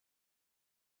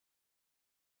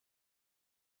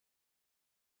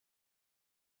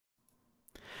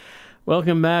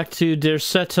Welcome back to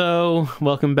Derceto,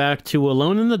 welcome back to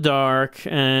Alone in the Dark,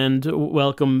 and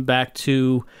welcome back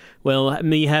to, well,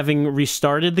 me having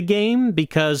restarted the game,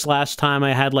 because last time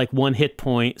I had like 1 hit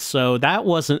point, so that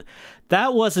wasn't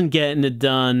getting it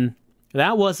done.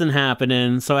 That wasn't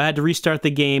happening, so I had to restart the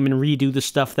game and redo the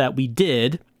stuff that we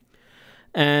did.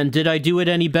 And did I do it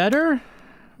any better?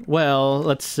 Well,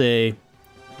 let's see.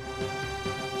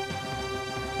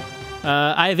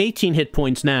 I have 18 hit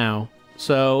points now.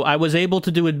 So, I was able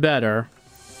to do it better.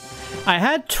 I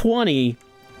had 20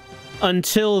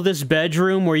 until this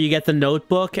bedroom where you get the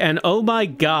notebook, and oh my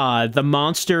god, the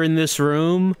monster in this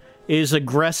room is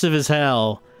aggressive as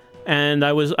hell. And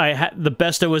the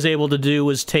best I was able to do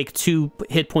was take 2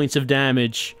 hit points of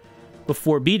damage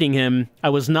before beating him. I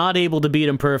was not able to beat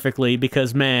him perfectly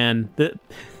because, man,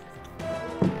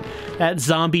 that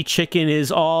zombie chicken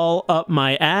is all up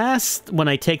my ass when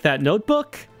I take that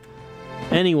notebook.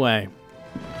 Anyway.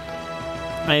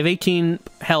 I have 18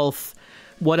 health.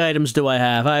 What items do I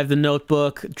have? I have the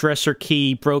notebook, dresser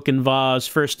key, broken vase,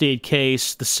 first aid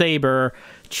case, the saber,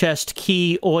 chest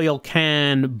key, oil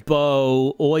can,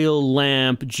 bow, oil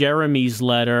lamp, Jeremy's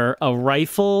letter, a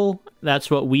rifle. That's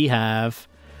what we have.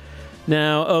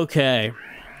 Now, okay.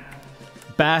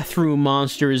 Bathroom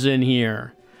monster is in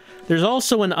here. There's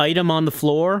also an item on the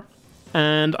floor,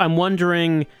 and I'm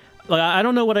wondering... Like, I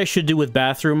don't know what I should do with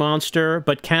Bathroom Monster,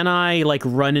 but can I, like,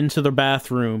 run into the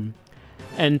bathroom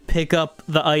and pick up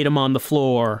the item on the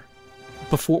floor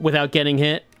without getting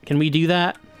hit? Can we do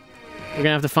that? We're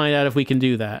gonna have to find out if we can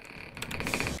do that.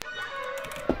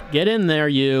 Get in there,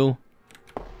 you.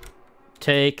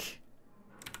 Take.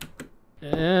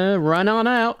 Run on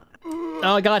out.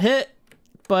 Oh, I got hit,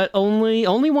 but only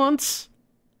once.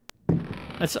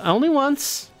 That's only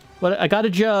once. But I got a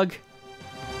jug.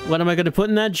 What am I going to put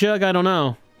in that jug? I don't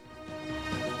know.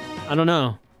 I don't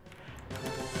know.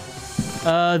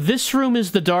 This room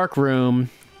is the dark room.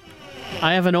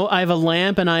 I have a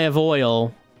lamp and I have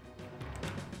oil.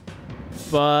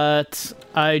 But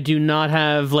I do not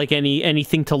have, like,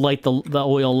 anything to light the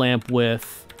oil lamp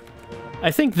with.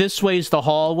 I think this way is the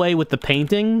hallway with the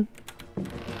painting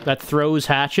that throws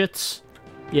hatchets.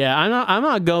 Yeah, I'm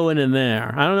not going in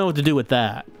there. I don't know what to do with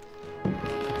that.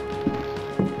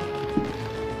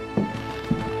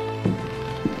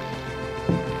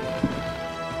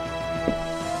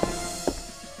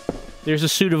 There's a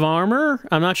suit of armor.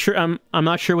 I'm not sure. I'm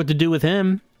not sure what to do with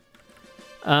him.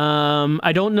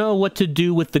 I don't know what to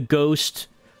do with the ghost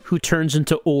who turns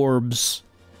into orbs.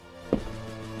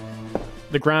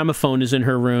 The gramophone is in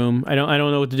her room. I don't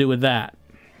know what to do with that.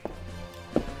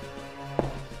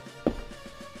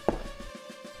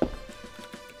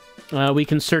 We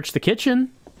can search the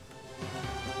kitchen.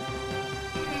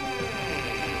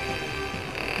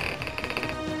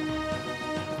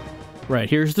 Right,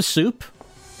 here's the soup.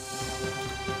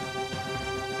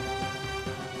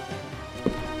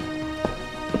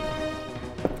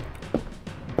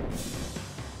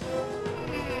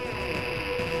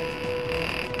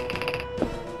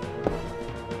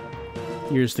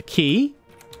 Here's the key.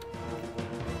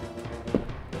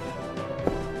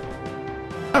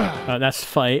 That's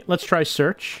fight. Let's try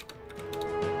search.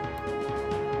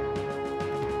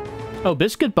 Oh,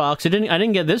 biscuit box. I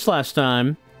didn't get this last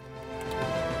time.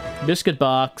 Biscuit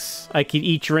box. I could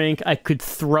eat, drink. I could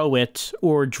throw it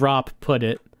or put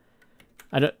it.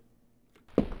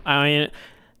 I mean,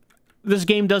 this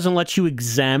game doesn't let you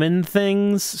examine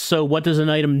things, so what does an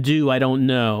item do? I don't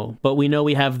know. But we know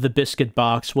we have the biscuit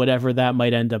box, whatever that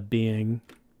might end up being.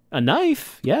 A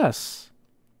knife? Yes.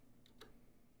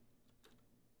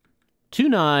 2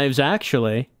 knives,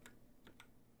 actually.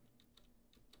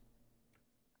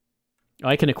 Oh,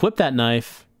 I can equip that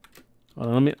knife.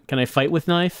 Well, can I fight with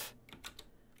knife?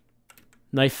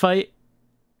 Knife fight?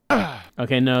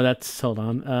 Okay, no, that's... Hold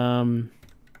on.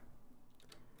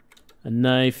 A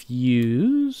knife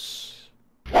use...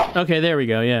 Okay, there we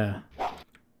go, yeah.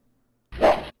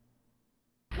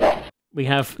 We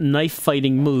have knife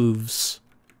fighting moves.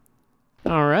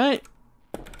 Alright.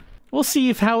 We'll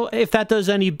see if that does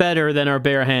any better than our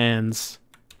bare hands.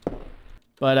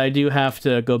 But I do have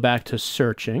to go back to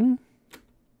searching.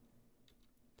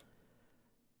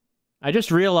 I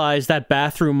just realized that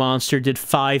bathroom monster did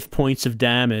 5 points of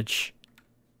damage.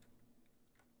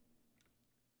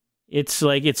 It's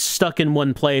like, it's stuck in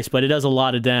one place, but it does a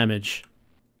lot of damage.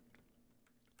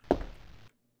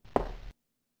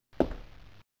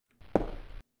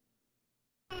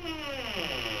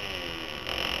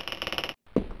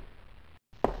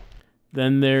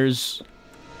 Then there's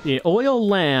the oil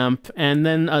lamp, and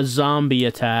then a zombie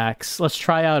attacks. Let's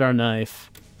try out our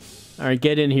knife. Alright,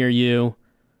 get in here, you.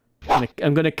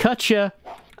 I'm gonna cut you.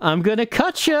 I'm gonna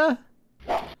cut ya.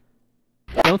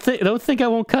 Don't think I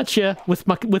won't cut ya with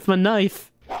my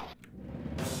knife.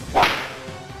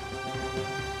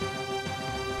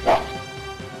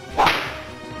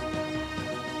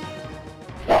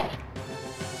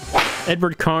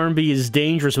 Edward Carnby is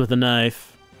dangerous with a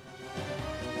knife.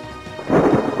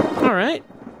 Alright.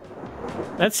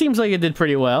 That seems like it did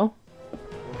pretty well.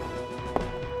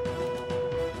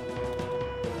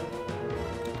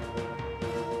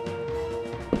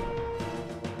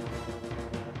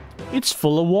 It's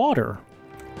full of water.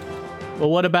 Well,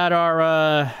 what about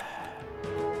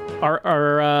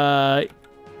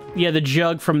yeah, the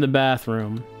jug from the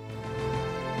bathroom?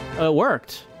 Oh, it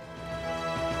worked.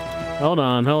 Hold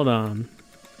on.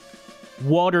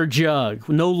 Water jug.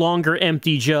 No longer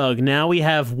empty jug. Now we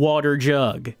have water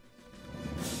jug.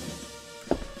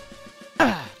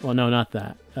 Well, no, not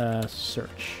that.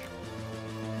 Search.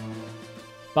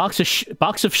 Box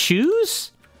of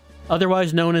shoes?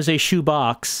 Otherwise known as a shoe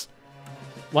box.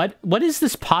 What is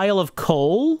this pile of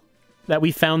coal that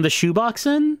we found the shoebox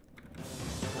in?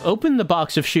 Open the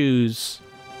box of shoes.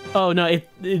 Oh, no,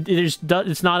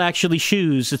 it's not actually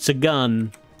shoes. It's a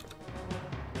gun.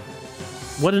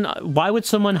 Why would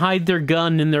someone hide their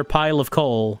gun in their pile of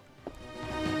coal?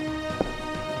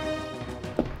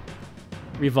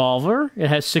 Revolver. It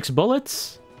has 6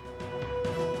 bullets.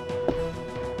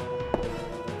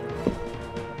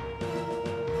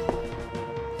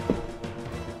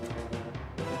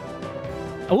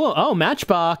 Oh,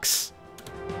 matchbox.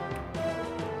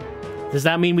 Does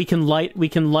that mean we can light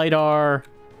our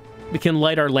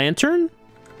lantern?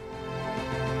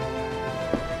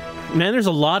 Man, there's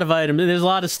a lot of items. There's a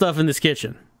lot of stuff in this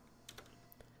kitchen.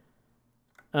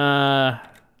 You know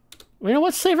what?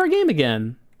 Let's save our game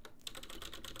again.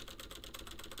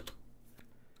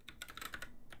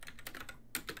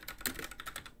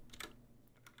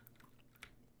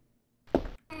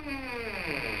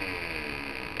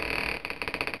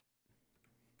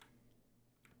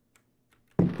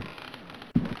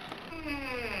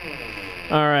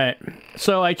 Alright,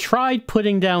 so I tried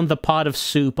putting down the pot of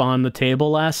soup on the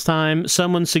table last time.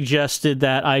 Someone suggested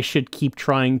that I should keep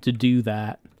trying to do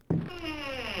that.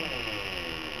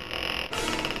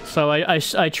 So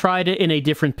I tried it in a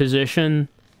different position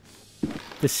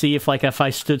to see if I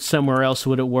stood somewhere else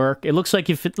would it work. It looks like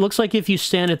if you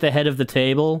stand at the head of the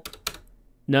table.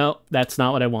 No, that's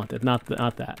not what I wanted. Not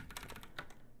that.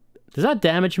 Does that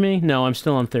damage me? No, I'm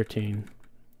still on 13.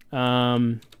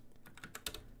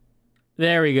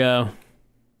 There we go.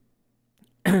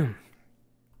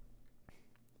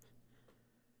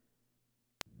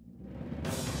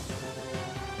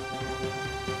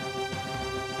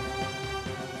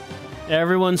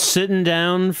 Everyone's sitting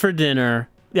down for dinner.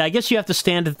 Yeah, I guess you have to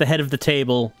stand at the head of the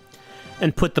table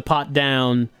and put the pot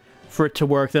down for it to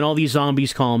work. Then all these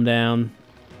zombies calm down.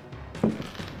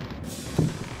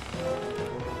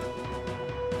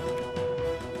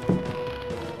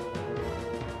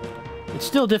 It's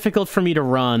still difficult for me to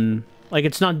run. Like,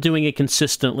 it's not doing it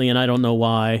consistently, and I don't know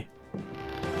why.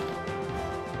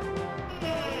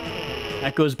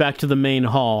 That goes back to the main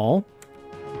hall.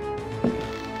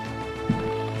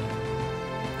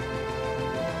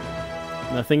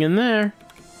 Nothing in there.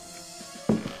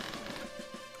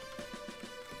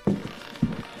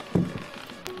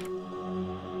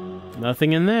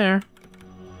 Nothing in there.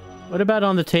 What about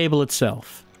on the table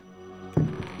itself?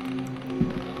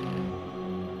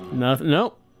 Nothing.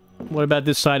 Nope. What about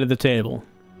this side of the table?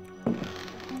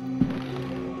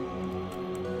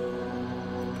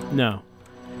 No.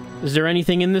 Is there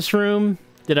anything in this room?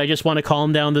 Did I just want to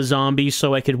calm down the zombies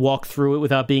so I could walk through it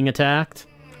without being attacked?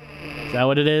 Is that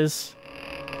what it is?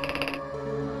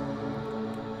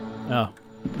 Oh.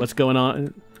 What's going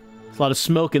on? There's a lot of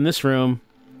smoke in this room.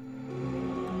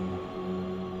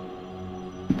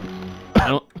 I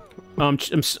don't...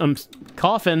 I'm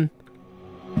coughing.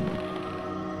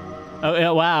 Oh,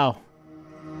 yeah, wow.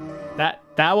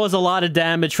 That was a lot of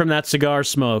damage from that cigar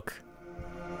smoke.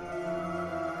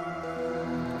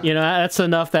 You know, that's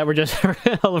enough that we're just...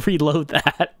 I'll reload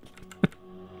that.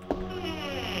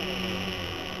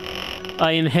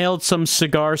 I inhaled some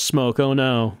cigar smoke, oh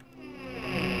no.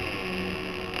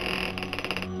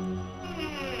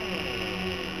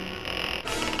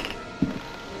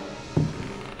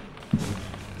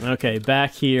 Okay,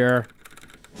 back here.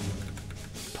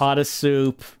 Pot of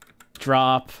soup.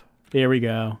 Drop. There we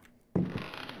go.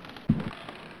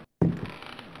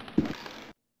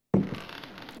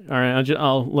 Alright,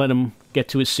 I'll let him get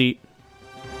to his seat.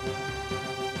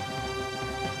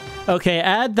 Okay,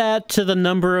 add that to the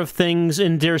number of things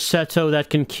in Derceto that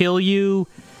can kill you.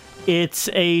 It's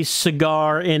a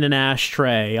cigar in an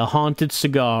ashtray. A haunted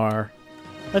cigar.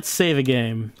 Let's save a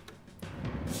game.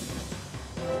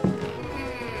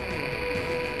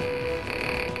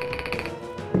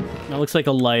 That looks like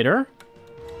a lighter.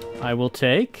 I will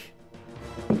take.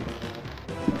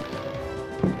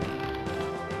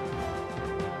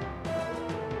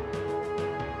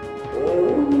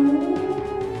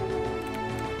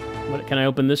 What, can I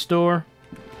open this door?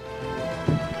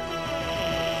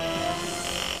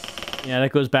 Yeah,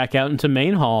 that goes back out into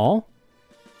main hall.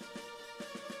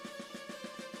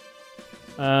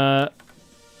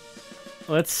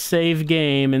 Let's save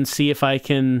game and see if I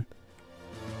can...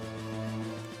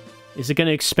 Is it going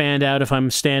to expand out if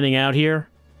I'm standing out here?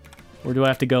 Or do I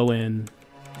have to go in?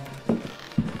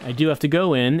 I do have to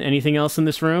go in. Anything else in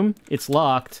this room? It's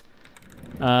locked.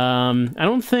 I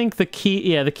don't think the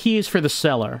key... Yeah, the key is for the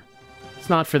cellar. It's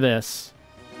not for this.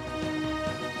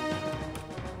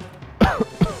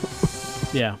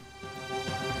 Yeah.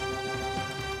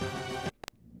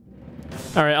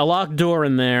 Alright, a locked door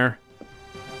in there.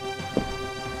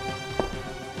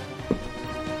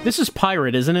 This is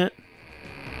pirate, isn't it?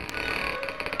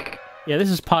 Yeah, this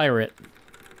is pirate.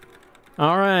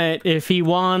 Alright, if he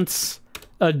wants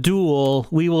a duel,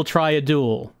 we will try a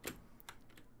duel.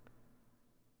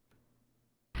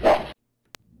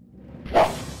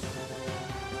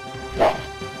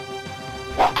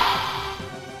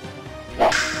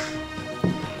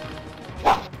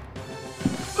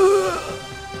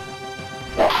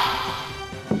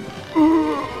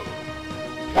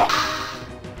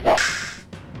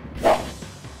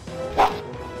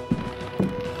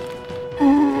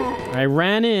 I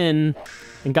ran in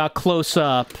and got close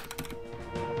up.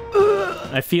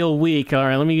 I feel weak.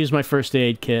 Alright, let me use my first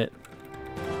aid kit.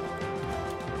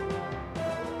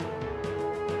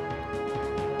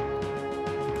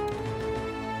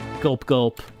 Gulp,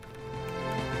 gulp.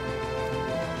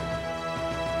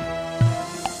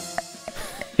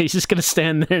 He's just gonna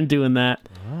stand there and doing that.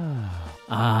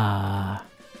 Ah.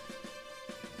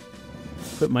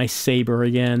 Put my saber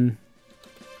again.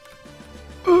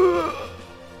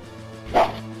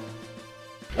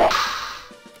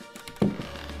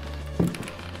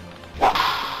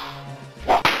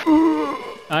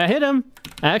 I hit him.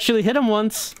 I actually hit him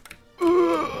once.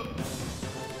 Oh,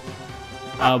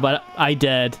 but I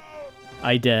dead.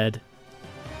 I dead.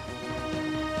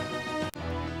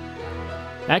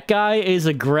 That guy is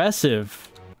aggressive.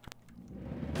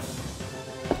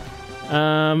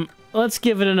 Let's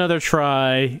give it another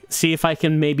try. See if I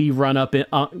can maybe run up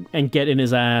and get in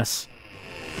his ass.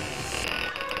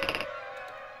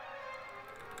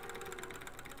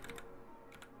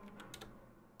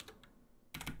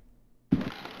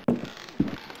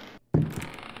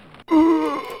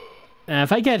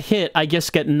 If I get hit, I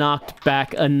just get knocked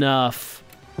back enough.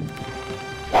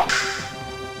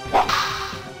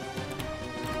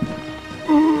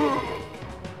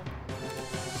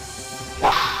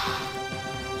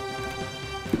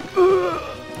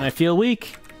 I feel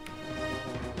weak.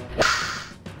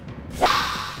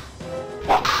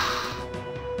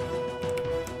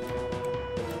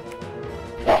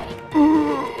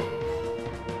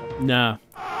 Nah.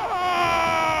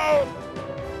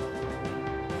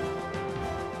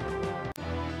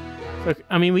 Look,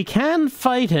 I mean, we can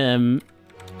fight him.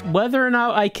 Whether or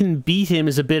not I can beat him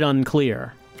is a bit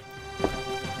unclear.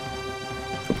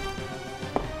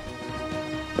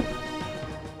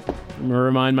 I'm gonna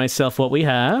remind myself what we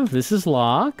have. This is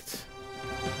locked.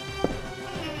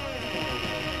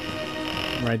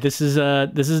 Right, this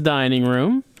is dining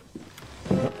room.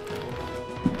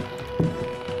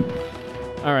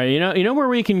 All right, you know where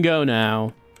we can go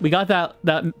now. We got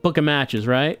that book of matches,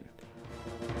 right?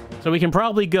 So we can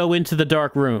probably go into the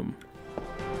dark room.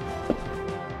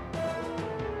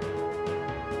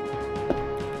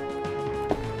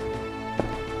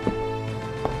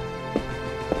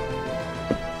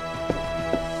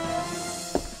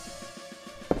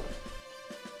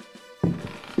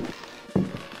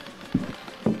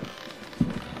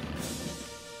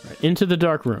 Right, into the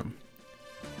dark room.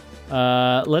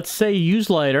 Let's say use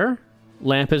lighter.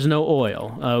 Lamp has no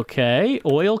oil. Okay,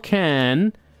 oil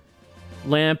can...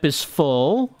 Lamp is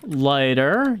full.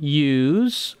 Lighter.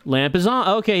 Use. Lamp is on.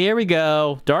 Okay, here we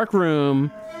go. Dark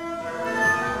room.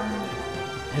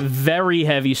 Very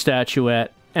heavy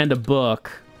statuette. And a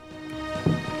book.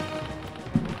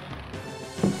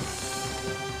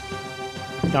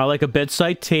 Got like a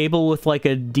bedside table with like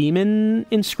a demon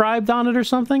inscribed on it or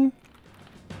something?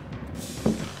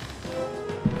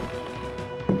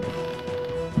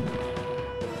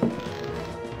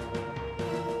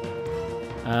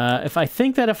 I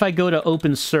think that if I go to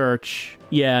open search...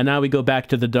 Yeah, now we go back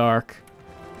to the dark.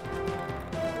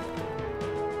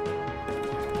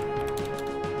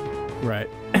 Right.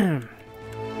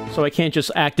 So I can't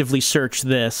just actively search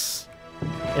this.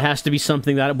 It has to be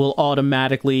something that will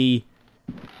automatically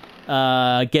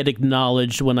get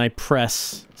acknowledged when I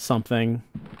press something.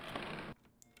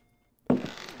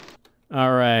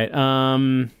 Alright,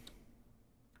 I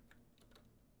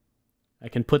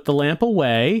can put the lamp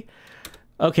away.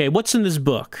 Okay, what's in this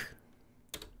book?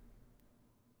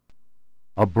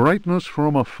 A Brightness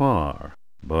from Afar,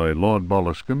 by Lord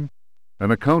Boleskine, an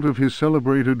account of his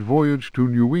celebrated voyage to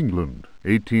New England,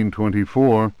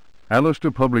 1824,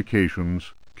 Alistair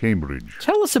Publications, Cambridge.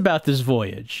 Tell us about this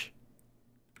voyage.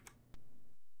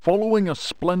 Following a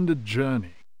splendid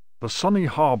journey, the sunny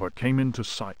harbour came into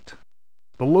sight.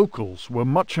 The locals were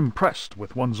much impressed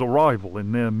with one's arrival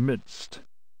in their midst.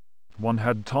 One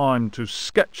had time to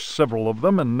sketch several of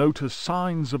them and notice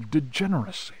signs of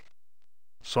degeneracy.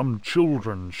 Some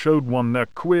children showed one their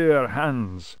queer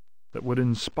hands that would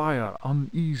inspire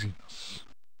uneasiness.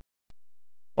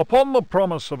 Upon the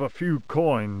promise of a few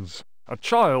coins, a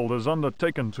child is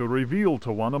undertaken to reveal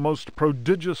to one a most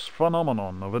prodigious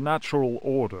phenomenon of a natural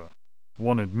order.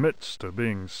 One admits to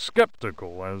being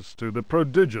skeptical as to the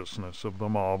prodigiousness of the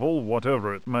marvel,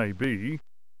 whatever it may be.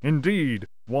 Indeed,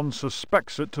 one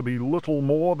suspects it to be little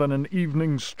more than an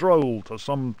evening stroll to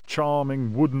some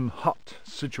charming wooden hut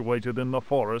situated in the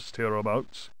forest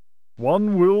hereabouts.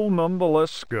 One will none the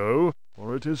less go,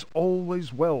 for it is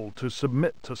always well to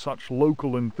submit to such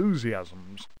local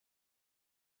enthusiasms.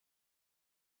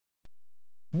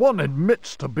 One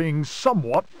admits to being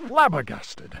somewhat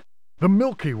flabbergasted. The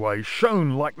Milky Way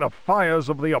shone like the fires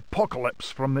of the apocalypse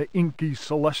from the inky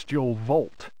celestial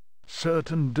vault.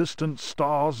 Certain distant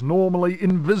stars, normally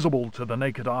invisible to the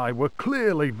naked eye, were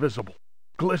clearly visible,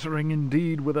 glittering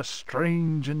indeed with a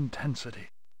strange intensity.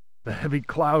 The heavy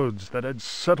clouds that had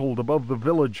settled above the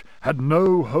village had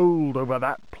no hold over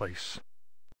that place.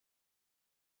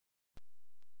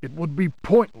 It would be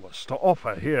pointless to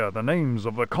offer here the names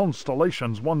of the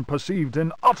constellations one perceived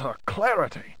in utter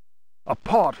clarity.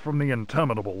 Apart from the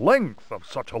interminable length of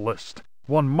such a list,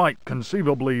 one might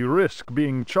conceivably risk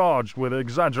being charged with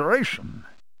exaggeration.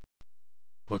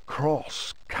 The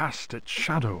cross cast its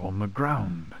shadow on the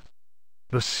ground.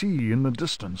 The sea in the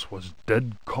distance was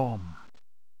dead calm.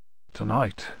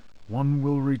 Tonight, one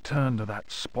will return to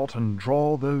that spot and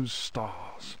draw those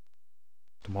stars.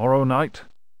 Tomorrow night,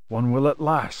 one will at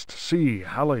last see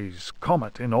Halley's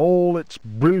comet in all its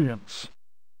brilliance.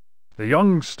 The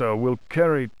youngster will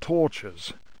carry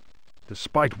torches.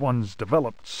 Despite one's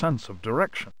developed sense of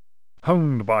direction,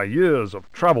 honed by years of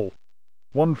travel,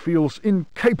 one feels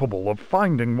incapable of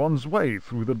finding one's way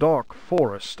through the dark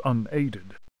forest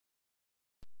unaided.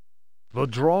 The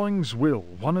drawings will,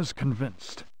 one is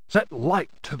convinced, set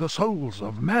light to the souls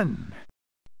of men.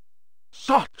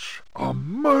 Such a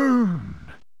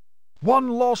moon! One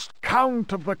lost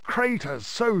count of the craters,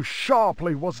 so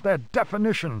sharply was their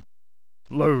definition.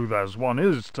 Loath as one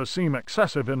is to seem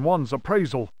excessive in one's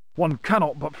appraisal, one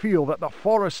cannot but feel that the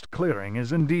forest clearing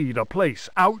is indeed a place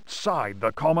outside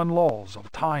the common laws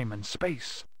of time and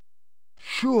space.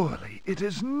 Surely it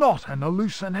is not an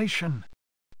hallucination.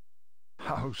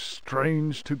 How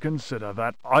strange to consider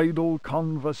that idle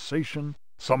conversation,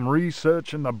 some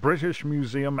research in the British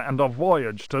Museum, and a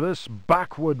voyage to this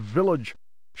backward village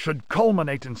should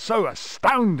culminate in so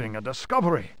astounding a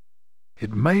discovery.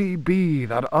 It may be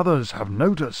that others have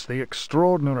noticed the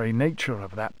extraordinary nature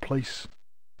of that place.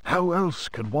 How else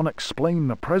could one explain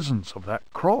the presence of that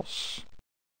cross?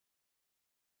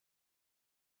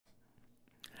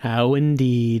 How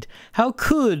indeed. How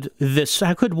could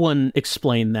one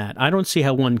explain that? I don't see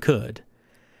how one could.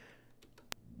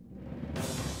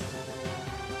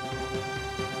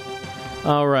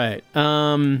 All right.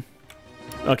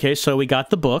 Okay, so we got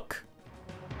the book.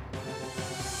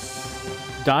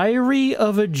 Diary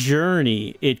of a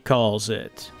Journey, it calls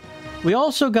it. We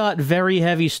also got Very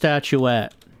Heavy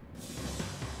Statuette.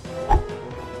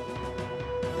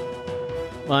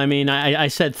 Well, I mean, I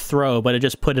said throw, but it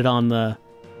just put it on the...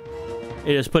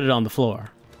 It just put it on the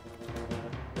floor.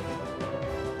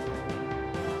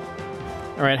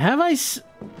 Alright, have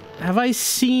I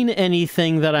seen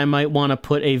anything that I might want to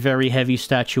put a Very Heavy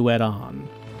Statuette on?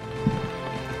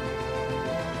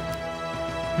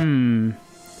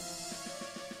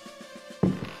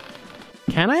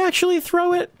 Can I actually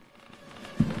throw it?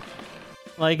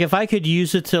 Like, if I could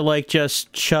use it to, like,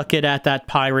 just chuck it at that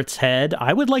pirate's head,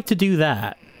 I would like to do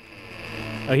that.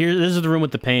 Oh, this is the room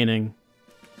with the painting.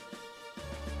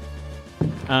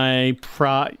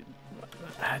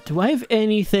 Do I have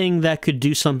anything that could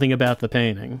do something about the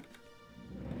painting?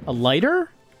 A lighter?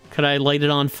 Could I light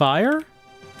it on fire?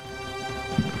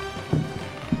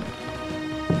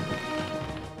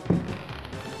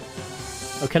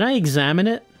 Oh, can I examine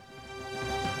it?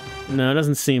 No, it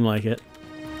doesn't seem like it.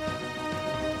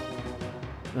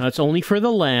 No, it's only for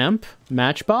the lamp.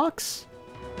 Matchbox?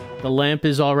 The lamp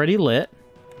is already lit.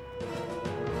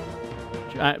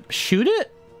 Shoot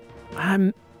it?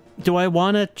 Do I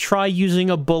want to try using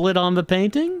a bullet on the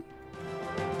painting?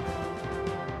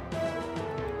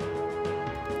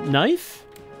 Knife?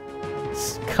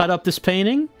 Let's cut up this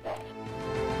painting.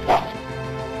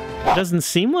 It doesn't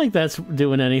seem like that's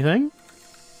doing anything.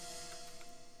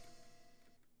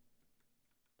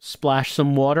 Splash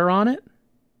some water on it.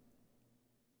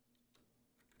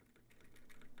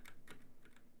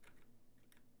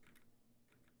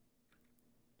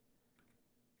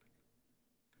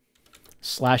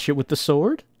 Slash it with the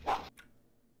sword?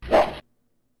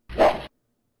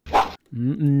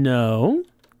 No.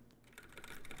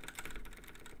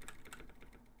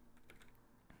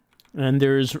 And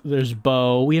there's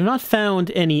bow. We have not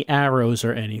found any arrows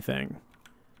or anything.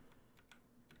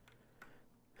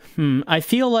 I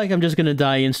feel like I'm just gonna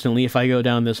die instantly if I go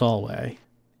down this hallway.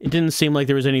 It didn't seem like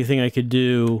there was anything I could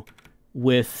do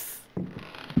with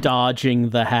dodging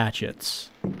the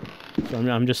hatchets. So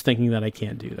I'm just thinking that I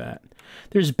can't do that.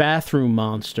 There's bathroom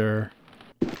monster.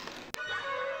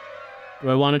 Do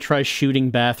I want to try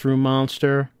shooting bathroom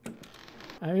monster?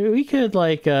 We could,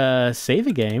 like, save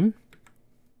a game.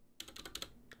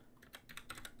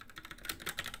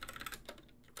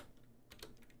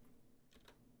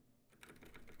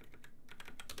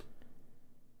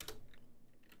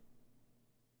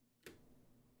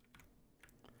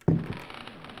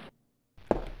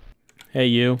 Hey,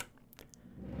 you.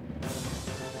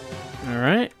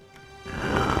 Alright.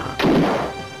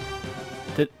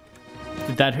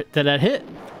 Did that hit?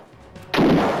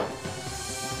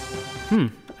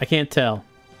 I can't tell.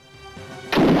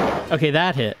 Okay,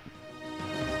 that hit.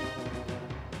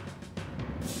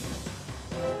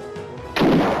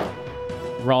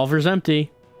 Revolver's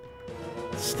empty.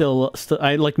 Still,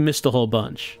 I like missed a whole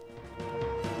bunch.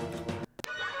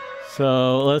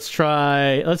 So let's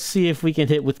try. Let's see if we can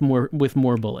hit with more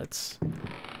bullets.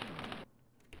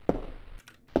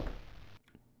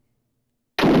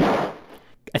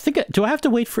 I think. Do I have to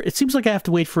wait for? It seems like I have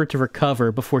to wait for it to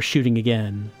recover before shooting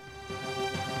again.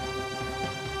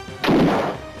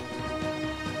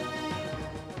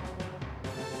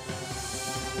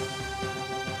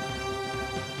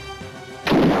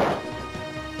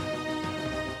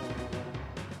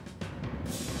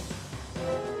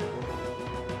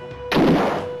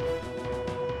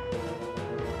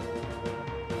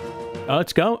 Oh,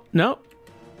 let's go. No,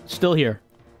 still here.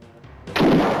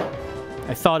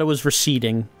 I thought it was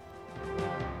receding.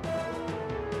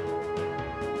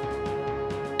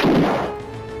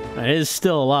 It is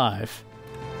still alive.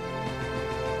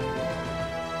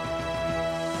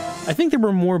 I think there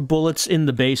were more bullets in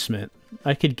the basement.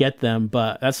 I could get them,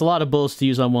 but that's a lot of bullets to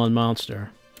use on one monster.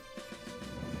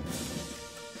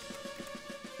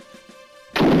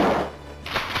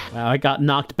 Wow, I got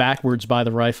knocked backwards by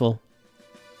the rifle.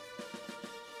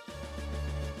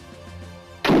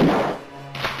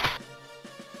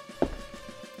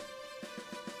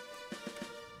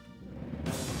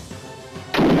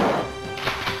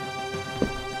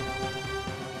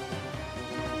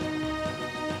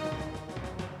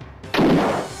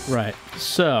 Right,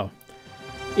 so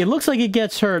it looks like it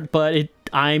gets hurt, but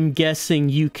I'm guessing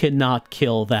you cannot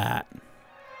kill that.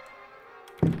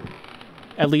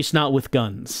 At least not with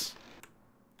guns.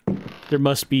 There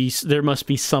must be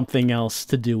something else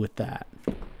to do with that.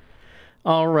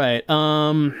 All right,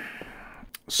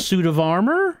 suit of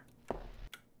armor.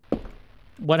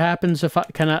 What happens if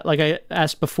like I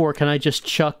asked before, can I just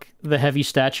chuck the heavy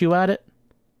statue at it?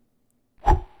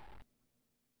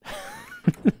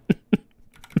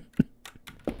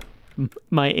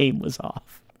 My aim was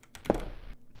off.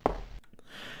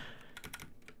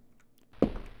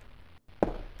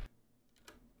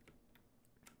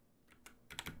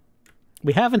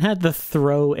 We haven't had to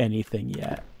throw anything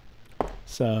yet.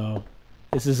 So,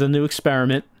 this is a new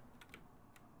experiment.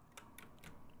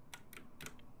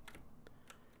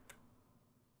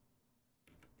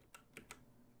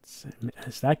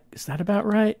 Is that about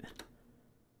right?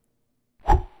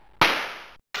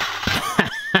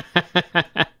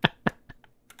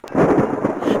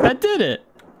 That did it!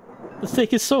 Let's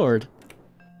take his sword.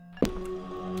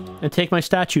 And take my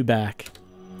statue back.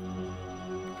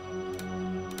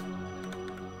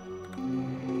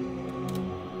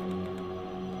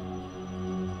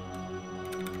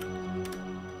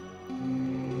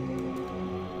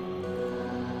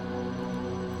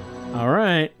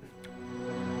 Alright.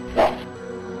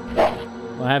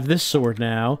 Well, I have this sword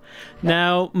now.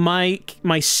 Now, my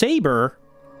saber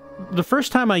the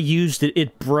first time I used it,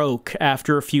 it broke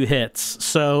after a few hits.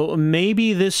 So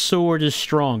maybe this sword is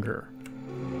stronger.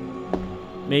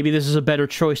 Maybe this is a better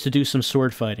choice to do some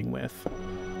sword fighting with.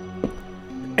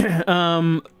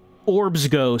 Orbs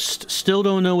Ghost. Still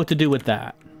don't know what to do with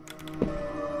that.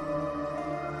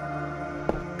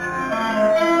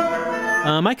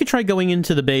 I could try going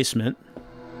into the basement.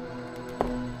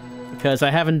 Because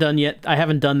I haven't done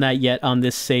that yet on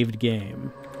this saved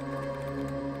game.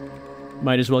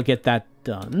 Might as well get that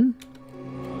done.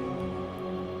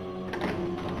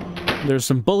 There's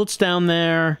some bullets down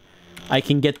there. I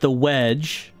can get the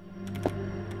wedge.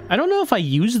 I don't know if I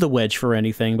use the wedge for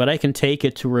anything, but I can take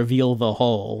it to reveal the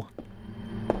hole.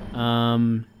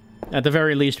 At the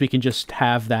very least, we can just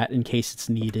have that in case it's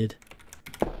needed.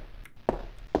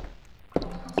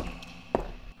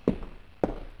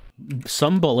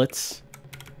 Some bullets.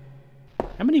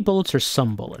 How many bullets are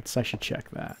some bullets? I should check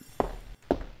that.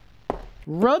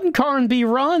 Run, Carnby,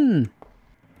 run!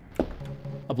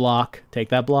 A block. Take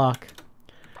that block.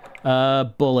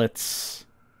 Bullets.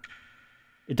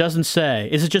 It doesn't say.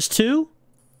 Is it just 2?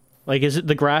 Like, is it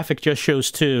the graphic just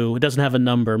shows 2? It doesn't have a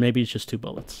number. Maybe it's just 2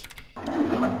 bullets.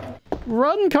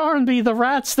 Run, Carnby! The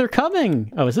rats, they're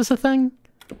coming! Oh, is this a thing?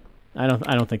 I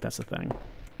don't think that's a thing.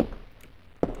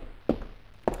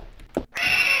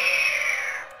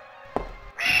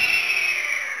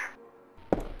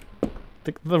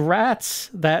 The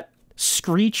rats that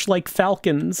screech like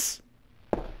falcons.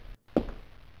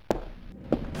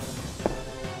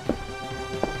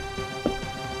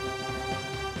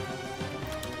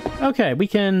 Okay, we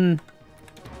can...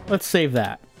 Let's save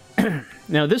that.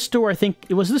 Now, this door, I think...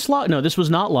 Was this locked? No, this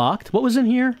was not locked. What was in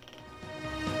here?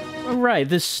 Oh, right,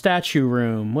 this statue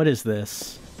room. What is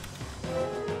this?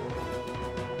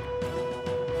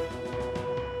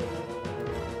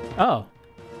 Oh.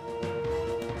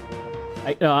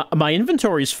 My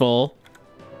inventory's full.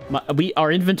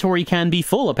 Our inventory can be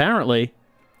full, apparently.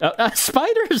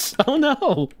 Spiders! Oh,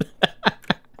 no!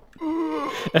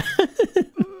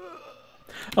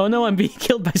 Oh, no, I'm being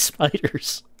killed by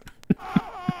spiders.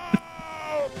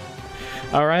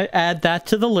 Alright, add that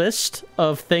to the list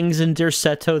of things in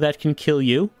Derceto that can kill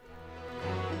you.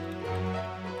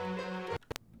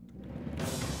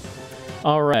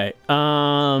 Alright,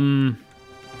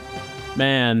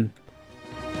 man.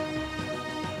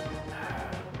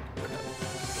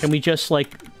 Can we just,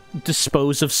 like,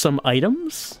 dispose of some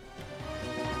items?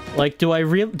 Like, do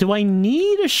I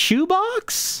need a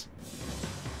shoebox?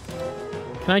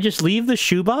 Can I just leave the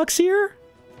shoebox here?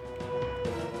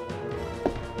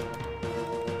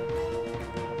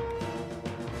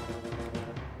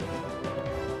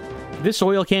 This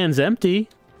oil can's empty.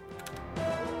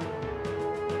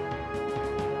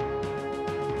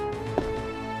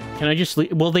 Can I just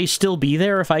leave? Will they still be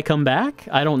there if I come back?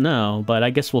 I don't know, but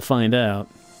I guess we'll find out.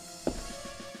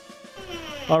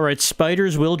 Alright,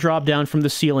 spiders will drop down from the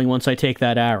ceiling once I take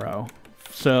that arrow.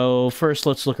 So, first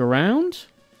let's look around.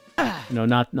 No,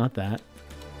 not that.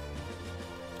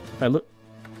 If I look...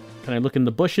 Can I look in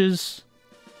the bushes?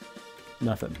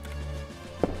 Nothing.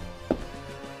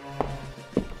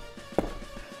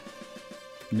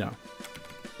 No.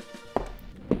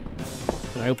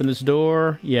 Can I open this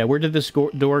door? Yeah, where did this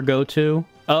door go to?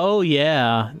 Oh,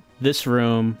 yeah. This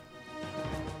room.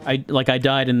 I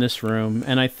died in this room,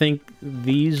 and I think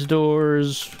these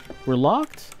doors were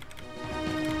locked?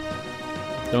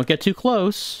 Don't get too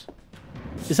close.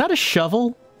 Is that a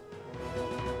shovel?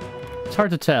 It's hard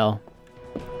to tell.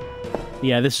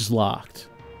 Yeah, this is locked.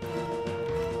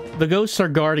 The ghosts are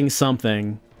guarding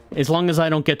something. As long as I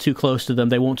don't get too close to them,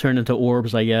 they won't turn into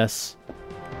orbs, I guess.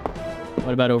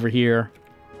 What about over here?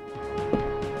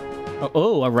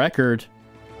 Oh, a record.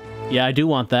 Yeah, I do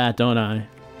want that, don't I?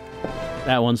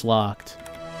 That one's locked.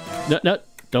 No,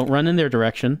 don't run in their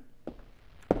direction.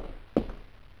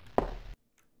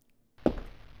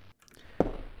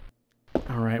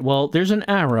 Alright, well, there's an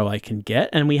arrow I can get,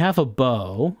 and we have a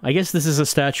bow. I guess this is a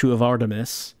statue of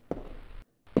Artemis.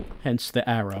 Hence the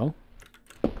arrow.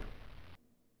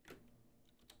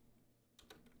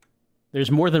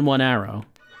 There's more than one arrow.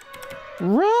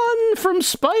 Run from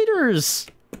spiders!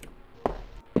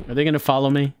 Are they gonna follow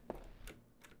me?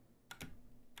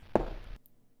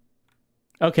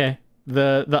 Okay.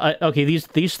 Okay,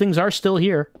 these things are still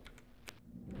here.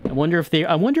 I wonder if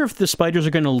the spiders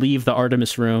are gonna leave the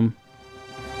Artemis room.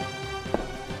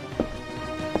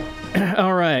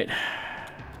 Alright.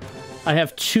 I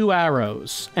have 2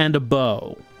 arrows and a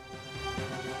bow.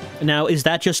 Now, is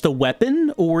that just a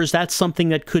weapon, or is that something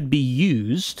that could be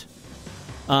used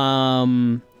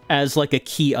as, like, a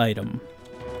key item?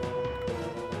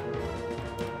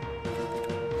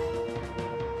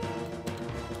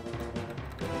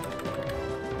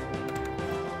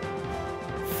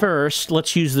 first,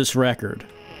 let's use this record.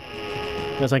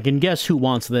 Because I can guess who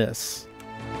wants this.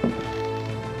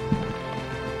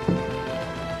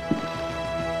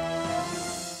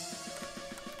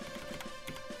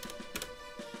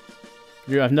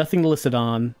 You have nothing listed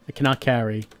on. I cannot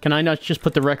carry. Can I not just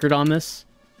put the record on this?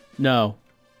 No.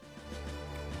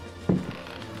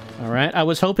 Alright, I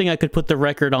was hoping I could put the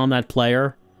record on that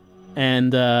player.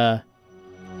 And,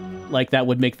 like, that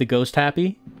would make the ghost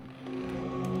happy.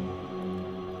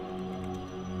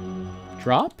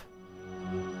 Drop?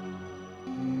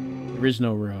 There is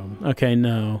no room. Okay,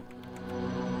 no.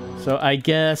 So I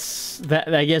guess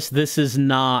this is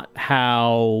not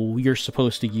how you're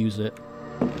supposed to use it.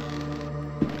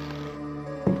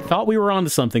 Thought we were onto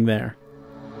something there.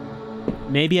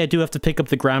 Maybe I do have to pick up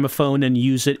the gramophone and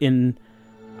use it in...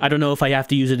 I don't know if I have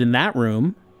to use it in that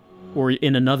room or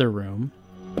in another room.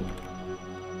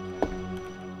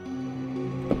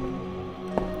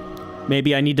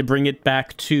 Maybe I need to bring it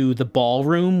back to the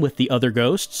ballroom with the other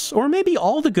ghosts. Or maybe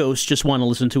all the ghosts just want to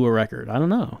listen to a record. I don't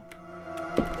know.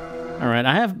 Alright,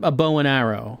 I have a bow and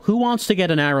arrow. Who wants to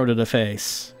get an arrow to the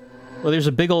face? Well, there's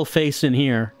a big old face in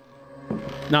here.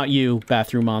 Not you,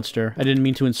 bathroom monster. I didn't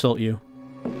mean to insult you.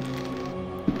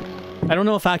 I don't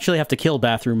know if I actually have to kill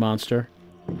bathroom monster.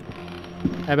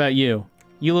 How about you?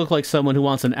 You look like someone who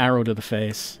wants an arrow to the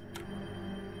face.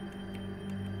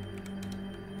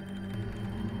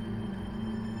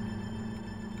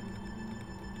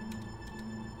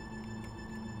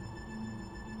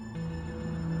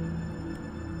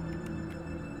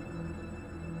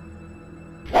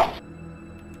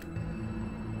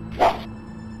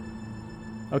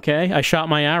 Okay, I shot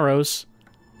my arrows.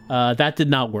 That did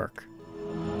not work.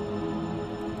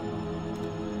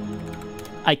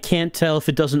 I can't tell if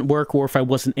it doesn't work or if I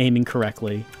wasn't aiming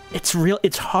correctly.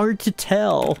 It's hard to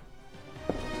tell.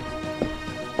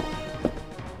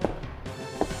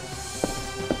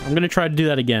 I'm gonna try to do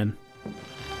that again.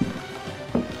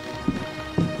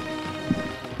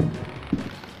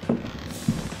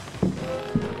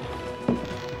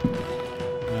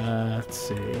 Let's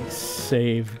see.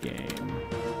 Save game.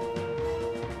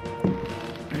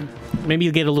 Maybe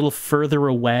you get a little further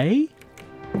away?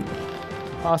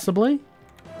 Possibly?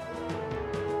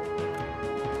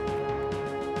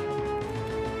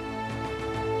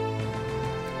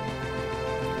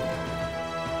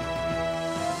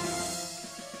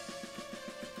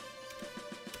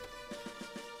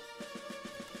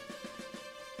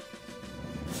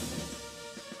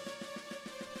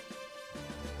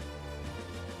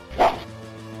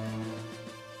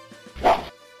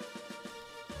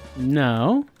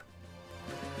 No.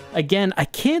 Again, I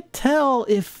can't tell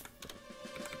if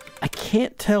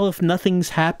nothing's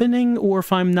happening or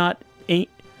if I'm not...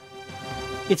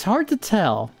 It's hard to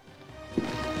tell.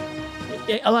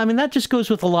 I mean, that just goes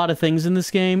with a lot of things in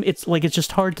this game. It's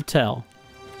just hard to tell.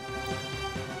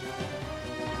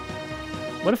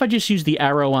 What if I just use the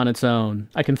arrow on its own?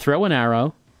 I can throw an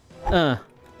arrow.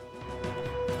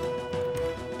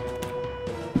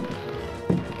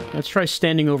 Let's try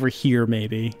standing over here,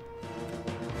 maybe.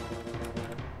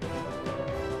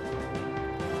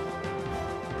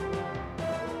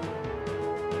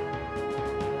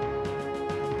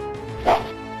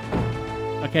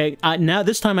 Okay, now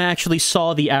this time I actually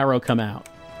saw the arrow come out.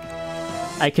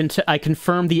 I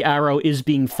confirm the arrow is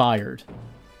being fired.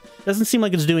 Doesn't seem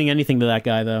like it's doing anything to that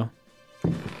guy, though.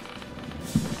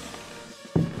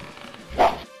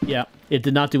 Yeah, it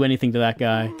did not do anything to that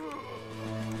guy.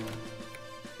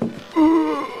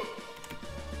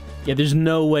 Yeah, there's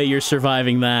no way you're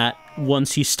surviving that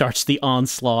once he starts the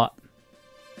onslaught.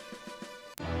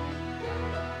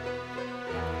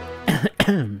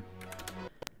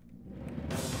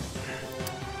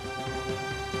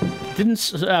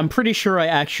 I'm pretty sure I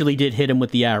actually did hit him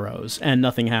with the arrows, and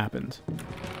nothing happened.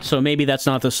 So maybe that's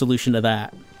not the solution to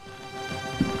that.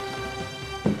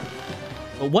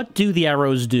 But what do the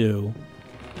arrows do?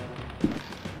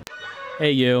 Hey,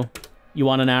 you. You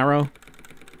want an arrow?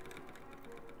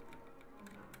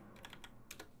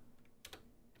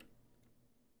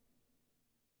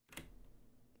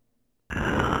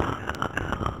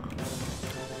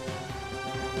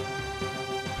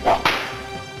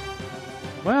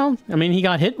 Well, I mean, he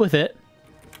got hit with it.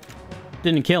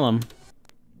 Didn't kill him.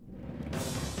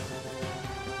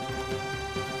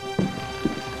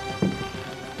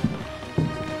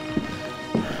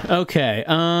 Okay,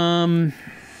 let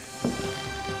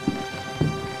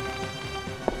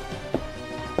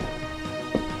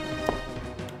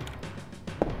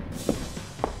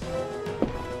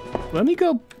me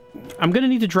go... I'm gonna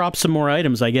need to drop some more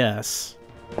items, I guess.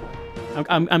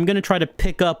 I'm gonna try to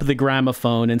pick up the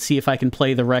gramophone and see if I can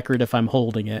play the record if I'm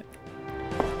holding it.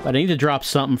 But I need to drop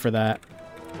something for that.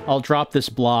 I'll drop this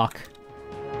block.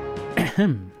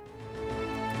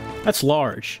 That's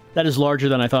large. That is larger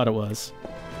than I thought it was.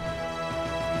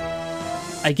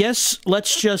 I guess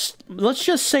let's just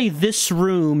say this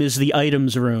room is the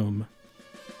items room.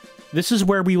 This is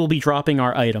where we will be dropping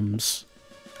our items.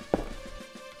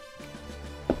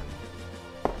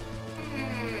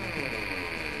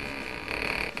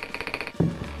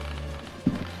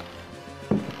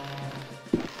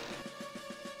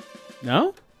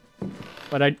 No?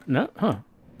 But no? Huh.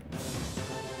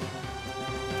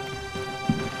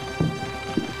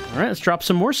 Alright, let's drop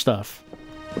some more stuff.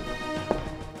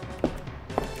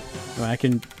 Oh, I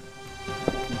can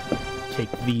take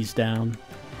these down.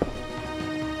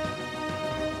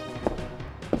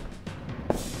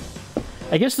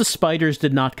 I guess the spiders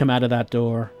did not come out of that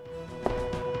door.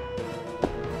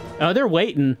 Oh, they're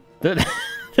waiting. They're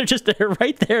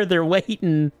right there, they're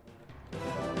waiting.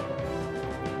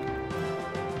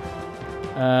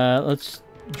 Let's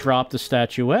drop the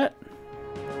statuette.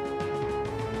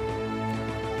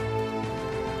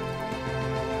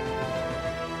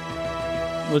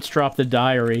 Let's drop the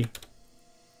diary.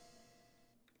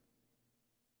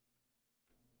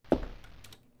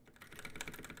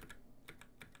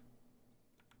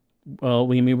 Well,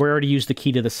 we already used the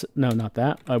key to the... No, not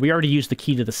that. We already used the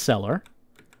key to the cellar.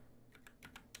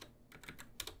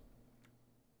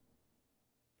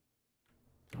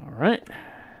 All right.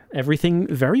 Everything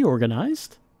very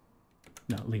organized.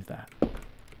 No, leave that.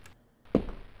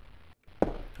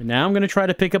 And now I'm going to try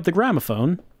to pick up the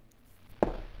gramophone.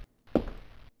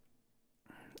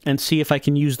 And see if I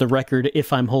can use the record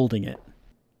if I'm holding it.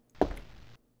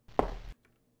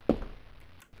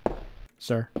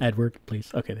 Sir, Edward, please.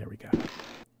 Okay, there we go.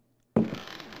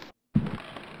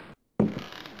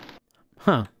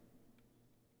 Huh.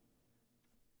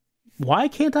 Why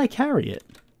can't I carry it?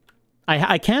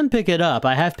 I can pick it up.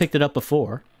 I have picked it up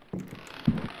before.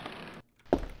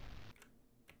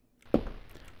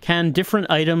 Can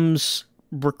different items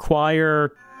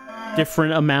require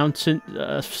different amounts in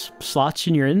slots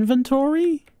in your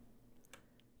inventory?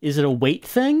 Is it a weight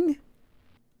thing?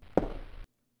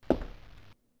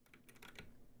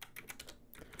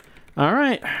 All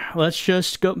right, let's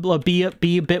just go be a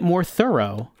bit more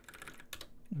thorough.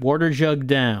 Water jug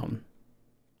down.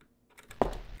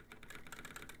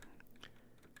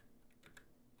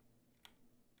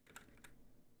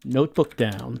 Notebook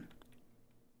down.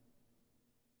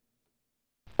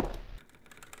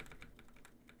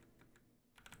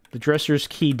 The dresser's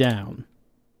key down.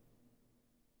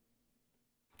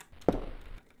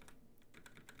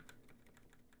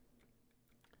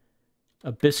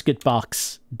 A biscuit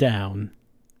box down.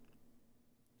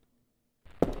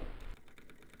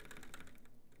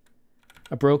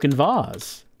 A broken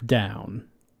vase down.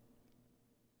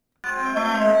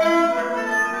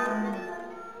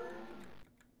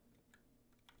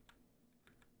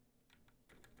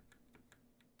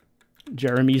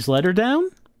 Jeremy's letter down.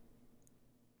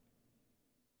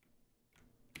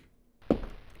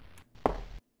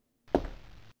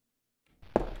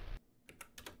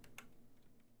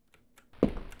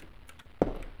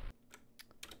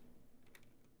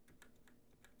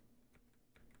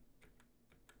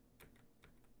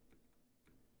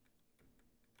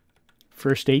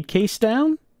 First aid case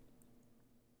down.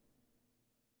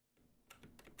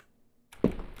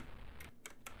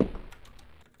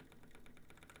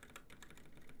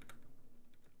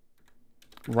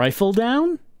 Rifle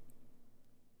down?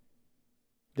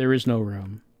 There is no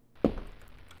room.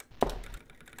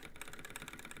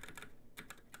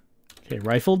 Okay,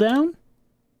 rifle down?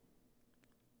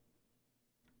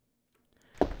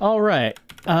 Alright.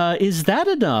 Is that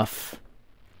enough?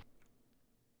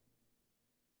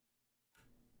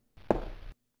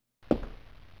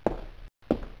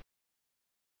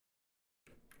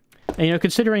 And, you know,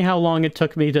 considering how long it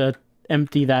took me to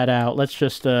empty that out, let's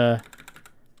just,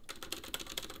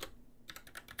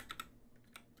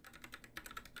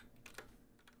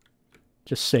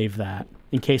 just save that,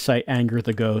 in case I anger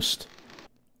the ghost.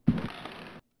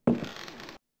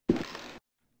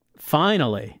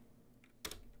 Finally!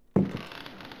 It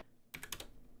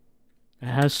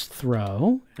has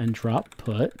throw and drop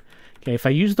put. Okay, if I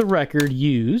use the record,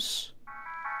 use...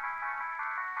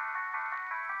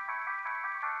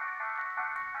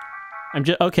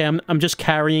 I'm just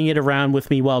carrying it around with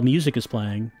me while music is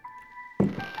playing.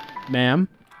 Ma'am,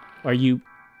 are you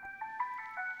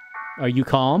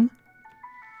calm?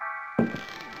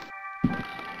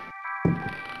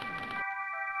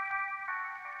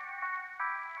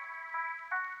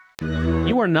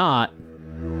 You are not.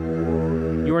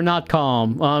 You are not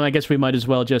calm. I guess we might as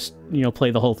well just, you know,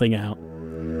 play the whole thing out.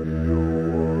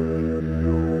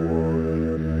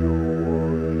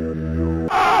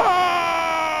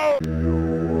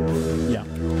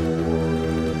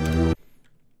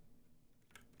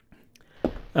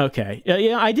 Okay.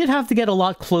 Yeah, I did have to get a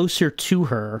lot closer to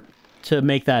her to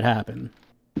make that happen.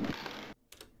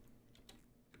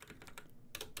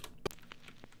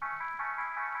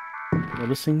 We're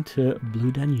listening to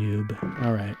Blue Danube.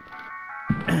 All right.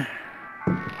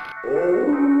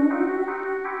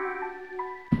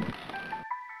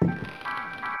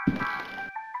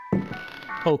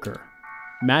 Poker.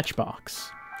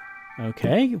 Matchbox.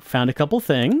 Okay, found a couple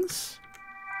things.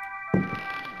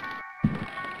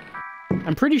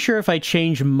 I'm pretty sure if I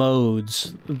change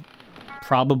modes,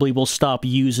 probably will stop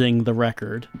using the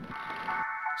record.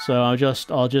 So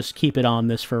I'll just keep it on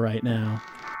this for right now.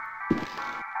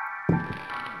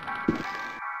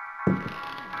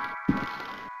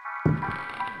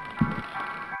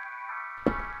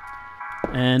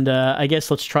 And I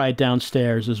guess let's try it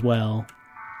downstairs as well.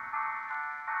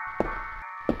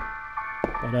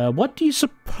 But what do you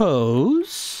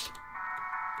suppose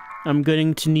I'm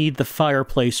going to need the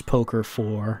fireplace poker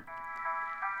for?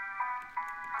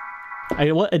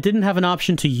 It didn't have an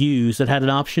option to use, it had an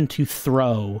option to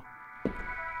throw.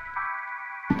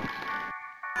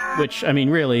 Which, I mean,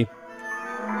 really,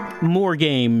 more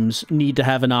games need to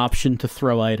have an option to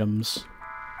throw items.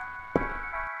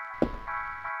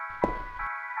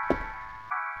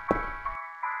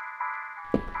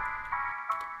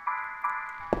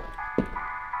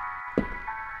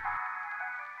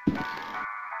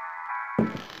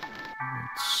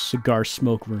 Cigar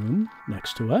smoke room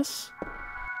next to us.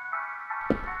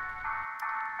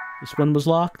 This one was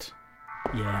locked?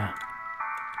 Yeah.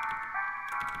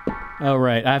 Oh,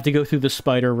 right. I have to go through the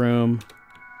spider room.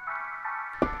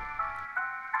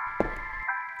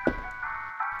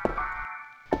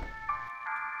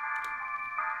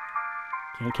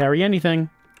 Can't carry anything.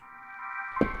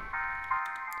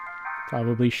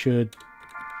 Probably should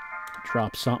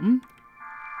drop something.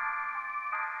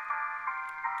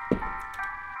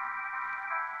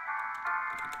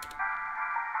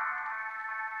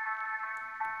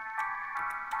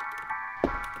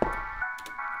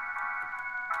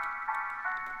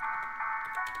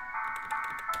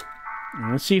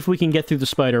 Let's see if we can get through the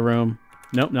spider room.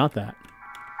 Nope, not that.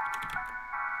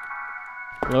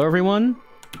 Hello, everyone?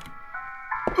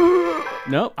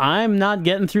 Nope, I'm not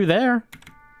getting through there.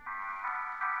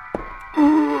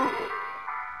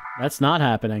 That's not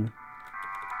happening.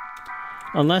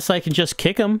 Unless I can just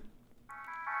kick them.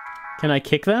 Can I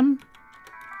kick them?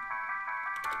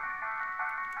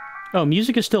 Oh,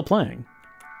 music is still playing.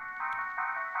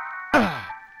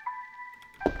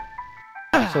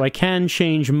 So I can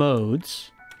change modes.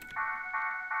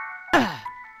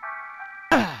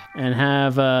 And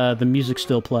have the music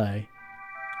still play.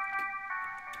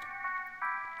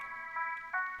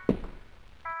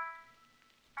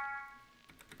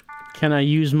 Can I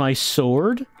use my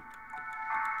sword?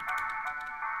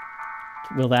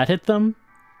 Will that hit them?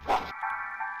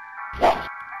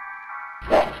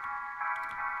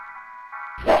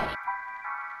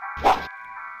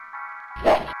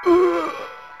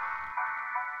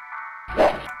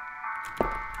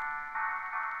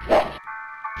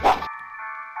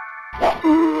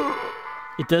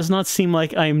 It does not seem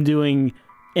like I'm doing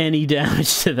any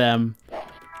damage to them.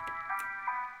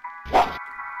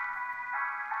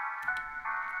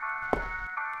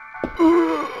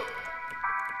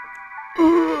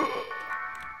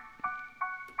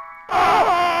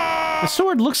 The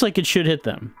sword looks like it should hit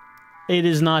them. It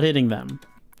is not hitting them.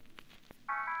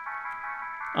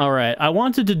 Alright, I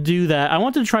wanted to do that. I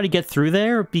wanted to try to get through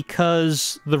there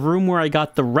because the room where I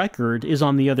got the record is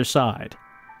on the other side.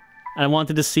 I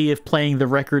wanted to see if playing the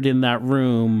record in that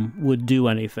room would do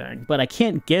anything. But I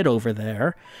can't get over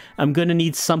there. I'm gonna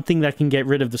need something that can get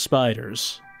rid of the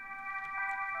spiders.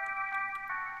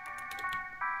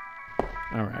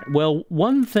 Alright, well,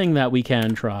 one thing that we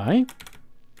can try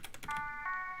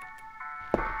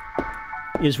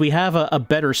is we have a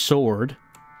better sword.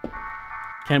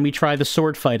 Can we try the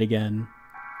sword fight again?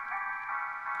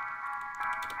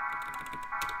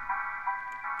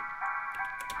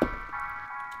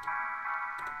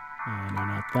 No,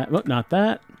 not that. Oh, not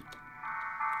that.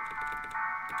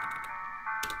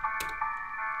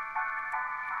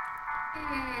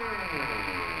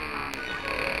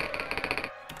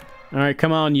 Alright,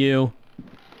 come on, you.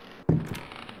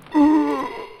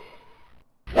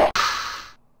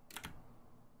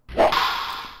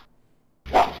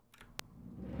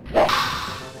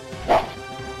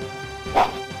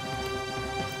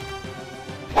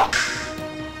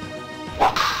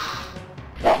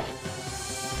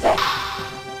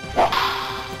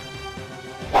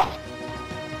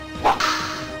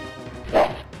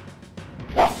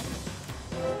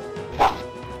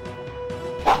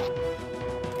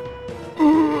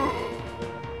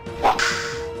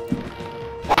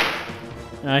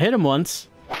 I hit him once.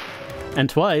 And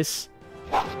twice.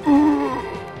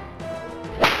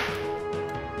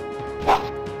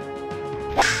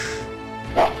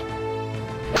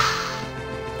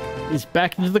 He's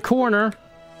back into the corner.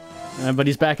 But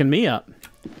he's backing me up.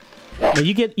 Now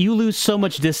you lose so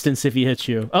much distance if he hits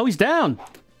you. Oh, he's down!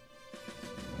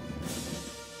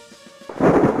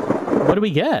 What do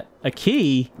we get? A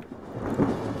key?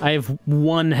 I have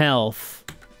 1 health.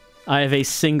 I have a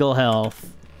single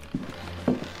health.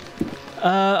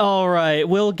 Alright.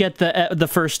 We'll get the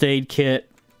first aid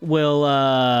kit.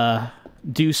 We'll,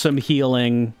 do some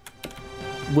healing.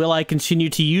 Will I continue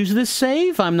to use this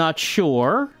save? I'm not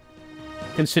sure.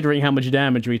 Considering how much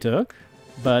damage we took.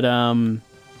 But,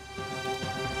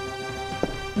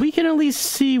 we can at least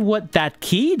see what that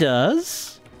key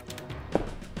does.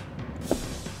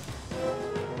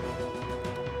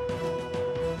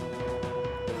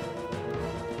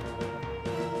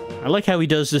 I like how he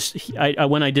does this.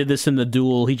 When I did this in the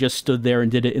duel, he just stood there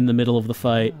and did it in the middle of the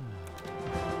fight.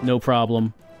 No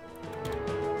problem.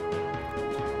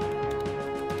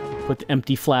 Put the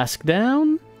empty flask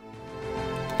down.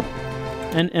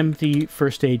 And empty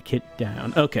first aid kit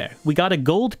down. Okay, we got a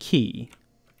gold key.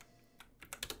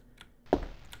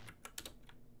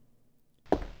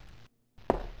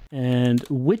 And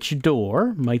which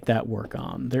door might that work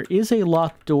on? There is a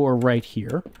locked door right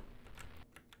here.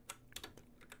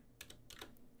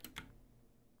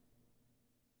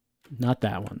 Not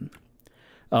that one.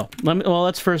 Oh,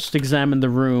 let's first examine the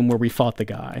room where we fought the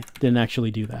guy. Didn't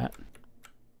actually do that.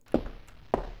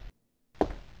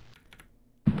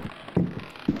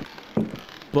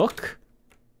 Book?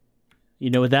 You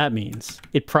know what that means.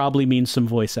 It probably means some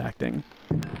voice acting.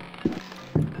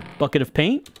 Bucket of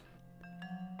paint?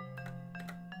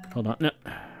 Hold on. No.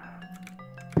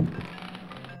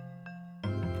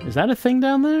 Is that a thing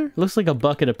down there? It looks like a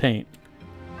bucket of paint.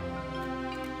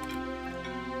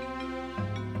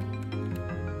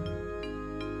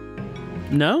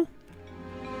 No?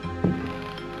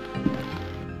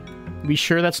 We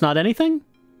sure that's not anything?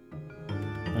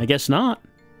 I guess not.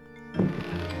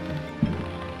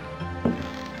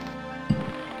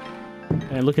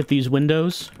 Can I look at these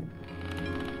windows?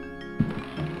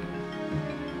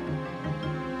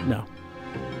 No.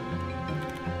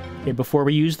 Okay, before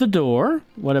we use the door,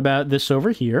 what about this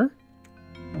over here?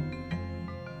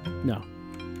 No.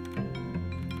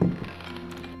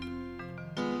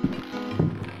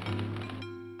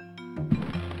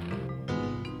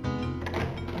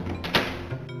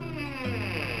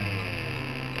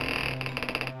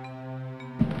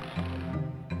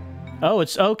 Oh,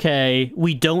 it's okay.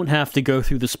 We don't have to go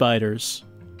through the spiders.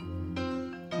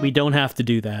 We don't have to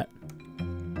do that.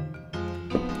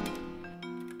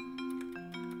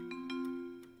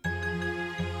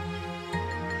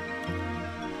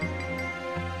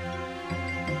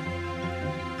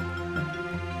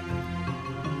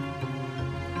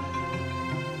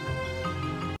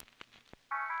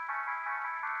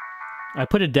 I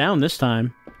put it down this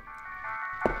time.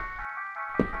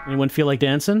 Anyone feel like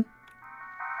dancing?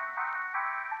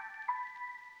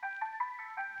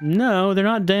 No, they're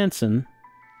not dancing.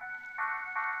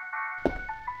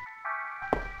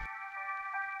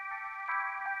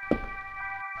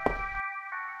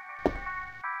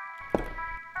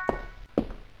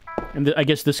 And I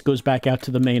guess this goes back out to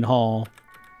the main hall.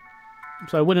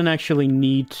 So I wouldn't actually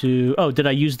need to... Oh, did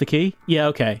I use the key? Yeah,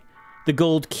 okay. The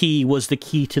gold key was the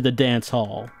key to the dance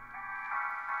hall.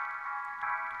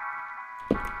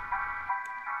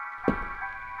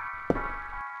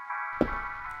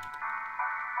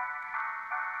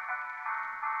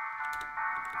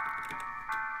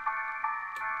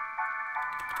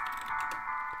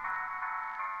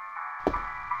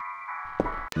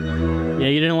 Yeah,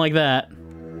 you didn't like that.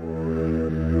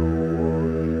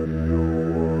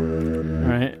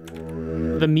 Alright.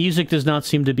 The music does not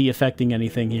seem to be affecting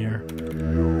anything here.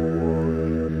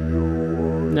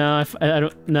 No, I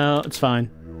don't... No, it's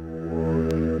fine.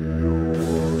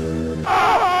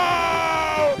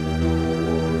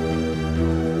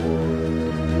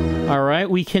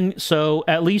 Alright, we can... So,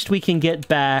 at least we can get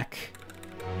back...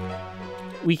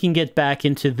 We can get back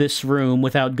into this room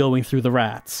without going through the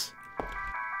rats.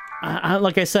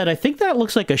 Like I said, I think that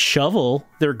looks like a shovel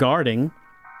they're guarding.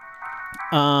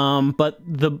 But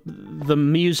the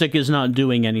music is not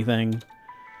doing anything.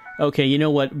 Okay, you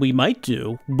know what we might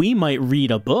do? We might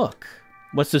read a book.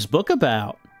 What's this book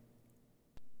about?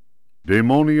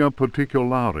 Daemonia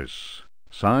Particularis,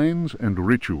 Signs and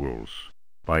Rituals,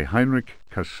 by Heinrich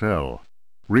Cassel,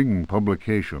 Ring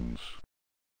Publications.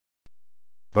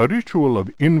 The ritual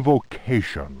of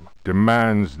invocation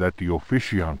demands that the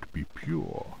officiant be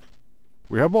pure.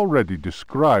 We have already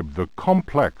described the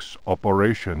complex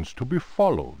operations to be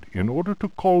followed in order to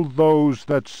call those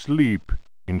that sleep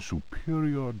in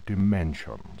superior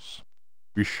dimensions.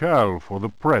 We shall, for the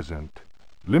present,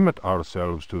 limit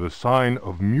ourselves to the sign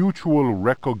of mutual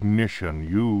recognition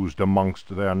used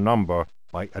amongst their number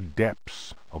by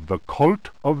adepts of the cult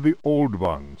of the Old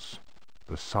Ones.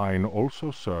 The sign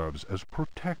also serves as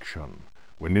protection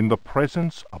when in the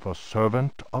presence of a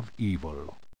servant of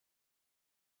evil.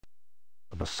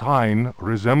 The sign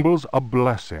resembles a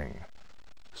blessing,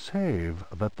 save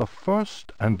that the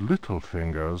first and little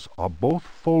fingers are both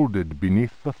folded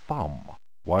beneath the thumb,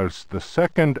 whilst the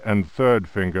second and third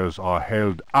fingers are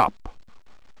held up.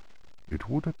 It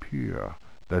would appear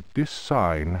that this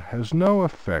sign has no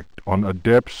effect on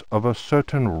adepts of a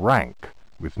certain rank,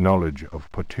 with knowledge of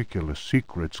particular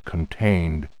secrets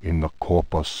contained in the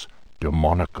corpus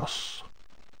demonicus.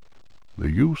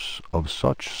 The use of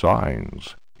such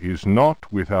signs is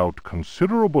not without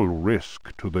considerable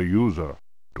risk to the user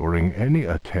during any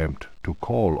attempt to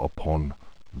call upon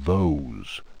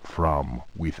those from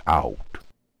without.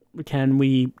 Can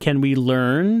we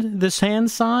learn this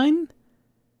hand sign?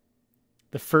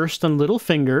 The first and little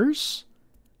fingers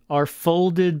are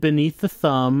folded beneath the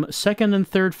thumb. Second and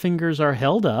third fingers are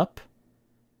held up.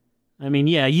 I mean,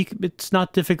 yeah, it's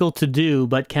not difficult to do,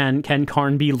 but can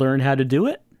Carnby learn how to do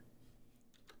it?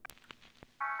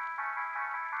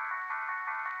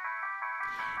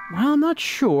 Well, I'm not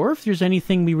sure if there's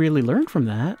anything we really learned from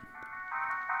that.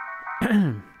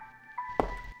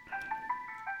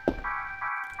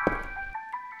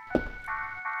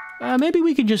 Maybe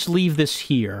we could just leave this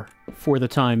here for the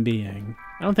time being.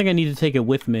 I don't think I need to take it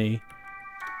with me.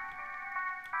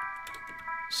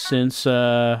 Since,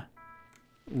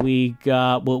 we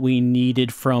got what we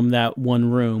needed from that one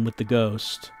room with the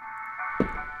ghost.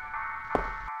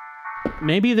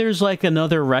 Maybe there's, like,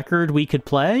 another record we could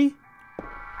play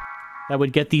that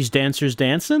would get these dancers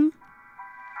dancing?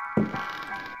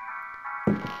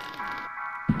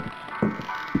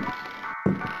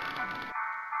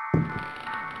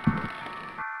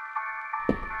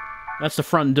 That's the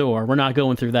front door. We're not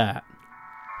going through that.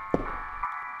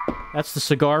 That's the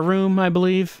cigar room, I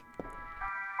believe.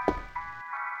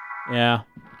 Yeah.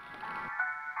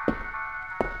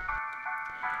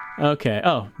 Okay.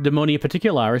 Oh, Demonia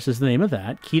Particularis is the name of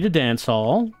that. Key to Dance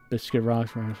Hall. Biscuit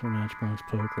Rocks, Matchbox,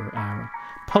 Poker, Arrow.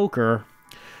 Poker.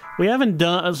 We haven't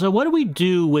done... So what do we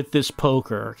do with this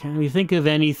poker? Can we think of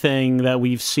anything that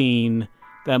we've seen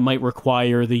that might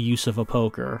require the use of a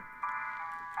poker?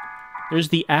 There's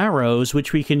the arrows,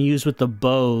 which we can use with the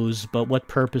bows, but what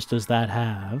purpose does that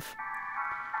have?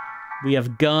 We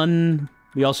have gun.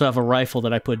 We also have a rifle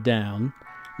that I put down.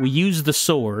 We use the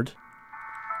sword.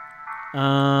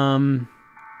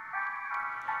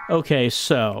 Okay,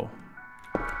 so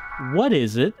what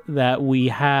is it that we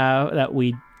have that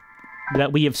we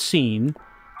have seen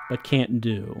but can't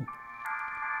do?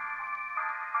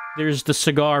 There's the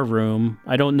cigar room.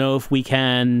 I don't know if we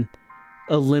can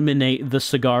eliminate the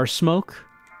cigar smoke.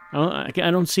 I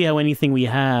don't see how anything we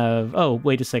have... Oh,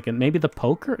 wait a second. Maybe the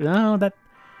poker? No, that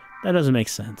doesn't make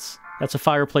sense. That's a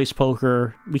fireplace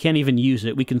poker. We can't even use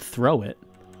it. We can throw it.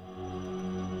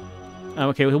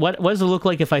 Okay, what does it look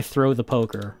like if I throw the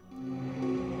poker?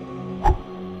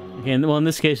 Okay, well, in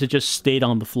this case, it just stayed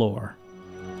on the floor.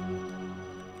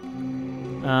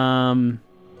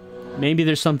 Maybe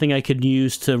there's something I could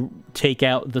use to take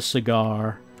out the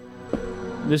cigar.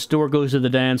 This door goes to the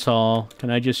dance hall.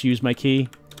 Can I just use my key?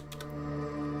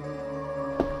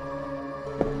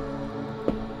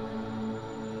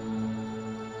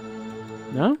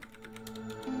 No?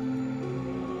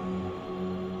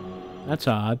 That's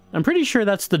odd. I'm pretty sure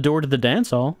that's the door to the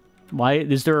dance hall. Why?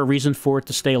 Is there a reason for it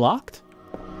to stay locked?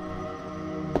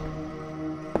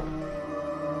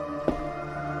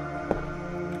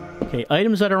 Okay,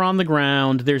 items that are on the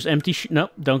ground. There's empty...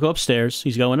 Nope, don't go upstairs.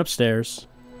 He's going upstairs.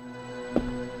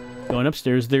 Going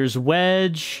upstairs. There's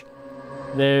wedge.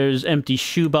 There's empty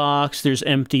shoebox. There's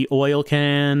empty oil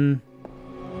can.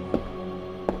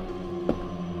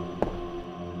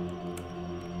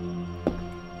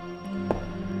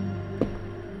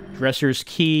 Dresser's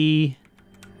key.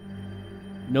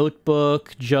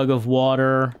 Notebook. Jug of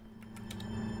water.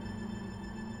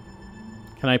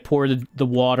 Can I pour the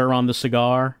water on the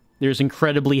cigar? There's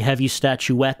incredibly heavy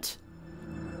statuette.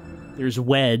 There's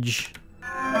wedge.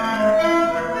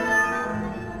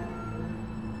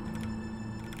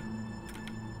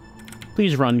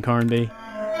 Please run, Carnby.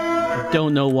 I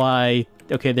don't know why...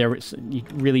 Okay, you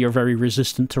really are very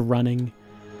resistant to running.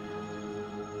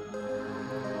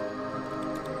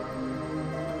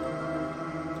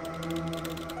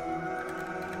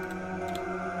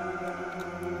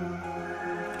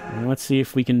 Let's see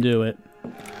if we can do it.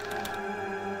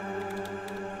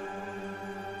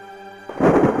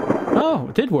 Oh,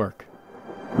 it did work.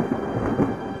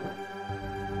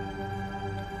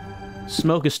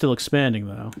 Smoke is still expanding,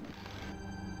 though.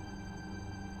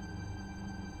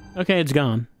 Okay, it's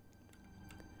gone.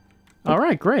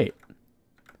 Alright, great.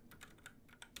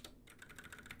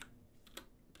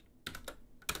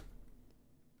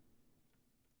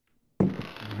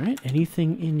 Alright,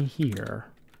 anything in here?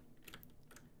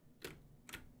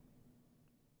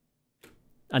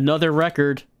 Another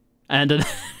record. And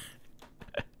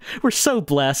we're so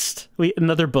blessed.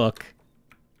 Another book.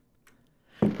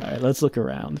 Alright, let's look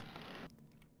around.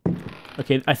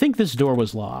 Okay, I think this door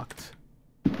was locked.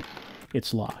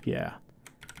 It's locked, yeah.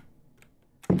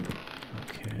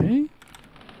 Okay.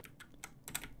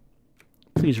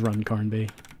 Please run, Carnby.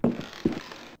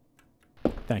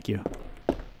 Thank you.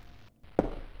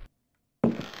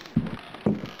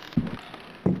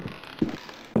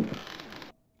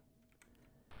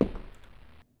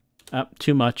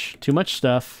 Too much. Too much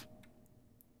stuff.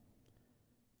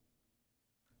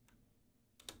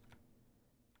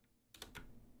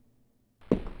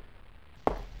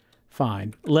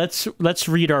 Fine. Let's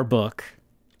read our book.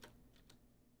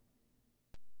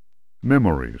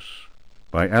 Memories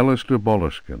by Alistair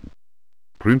Boleskine.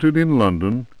 Printed in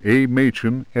London, A.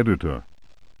 Machin, editor,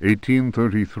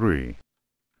 1833.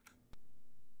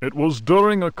 It was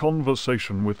during a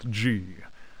conversation with G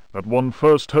that one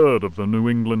first heard of the New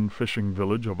England fishing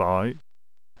village of I.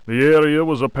 The area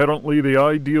was apparently the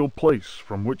ideal place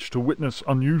from which to witness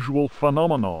unusual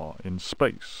phenomena in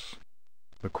space.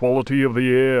 The quality of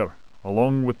the air,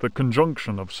 along with the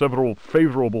conjunction of several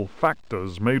favorable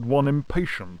factors, made one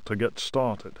impatient to get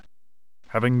started.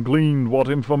 Having gleaned what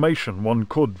information one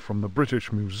could from the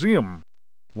British Museum,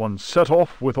 one set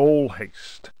off with all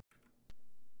haste.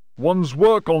 One's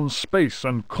work on space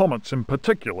and comets in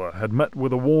particular had met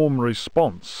with a warm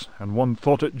response, and one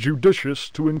thought it judicious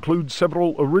to include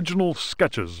several original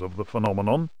sketches of the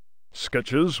phenomenon,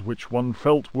 sketches which one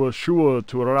felt were sure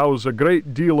to arouse a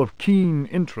great deal of keen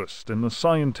interest in the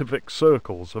scientific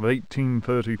circles of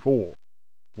 1834.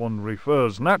 One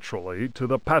refers naturally to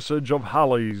the passage of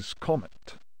Halley's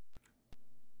comet.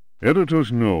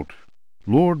 Editor's note: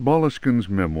 Lord Boleskine's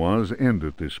memoirs end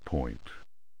at this point.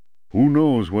 Who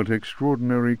knows what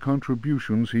extraordinary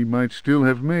contributions he might still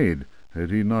have made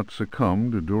had he not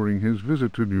succumbed during his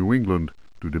visit to New England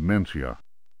to dementia,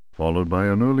 followed by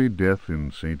an early death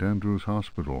in St. Andrew's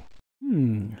Hospital.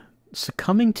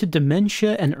 Succumbing to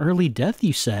dementia and early death,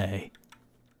 you say?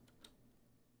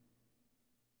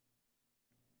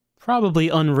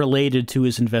 Probably unrelated to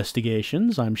his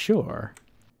investigations, I'm sure.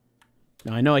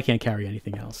 Now, I know I can't carry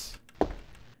anything else.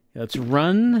 Let's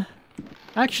run.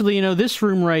 Actually, you know, this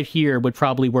room right here would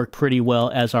probably work pretty well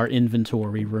as our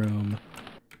inventory room.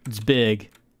 It's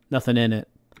big. Nothing in it.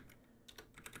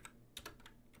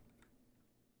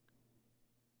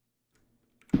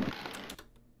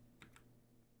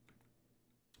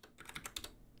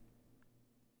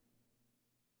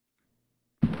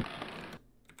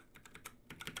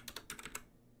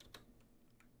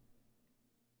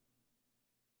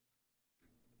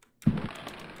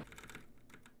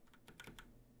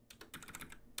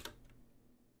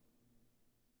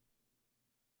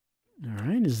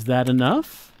 Alright, is that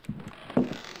enough?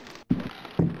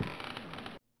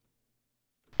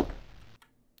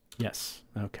 Yes,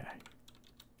 okay.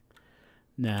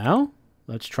 Now,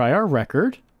 let's try our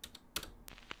record.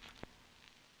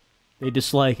 They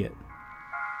dislike it.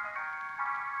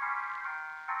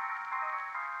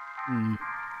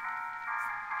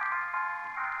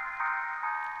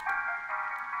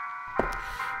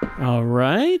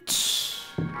 Alright.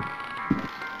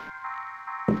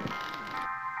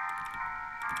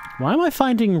 Why am I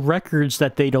finding records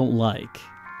that they don't like?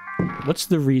 What's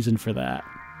the reason for that?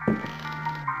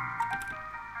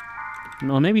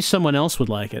 Well, maybe someone else would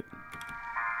like it.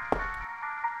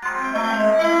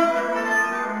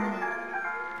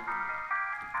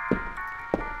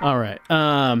 Alright,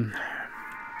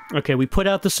 okay, we put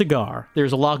out the cigar.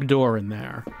 There's a locked door in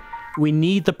there. We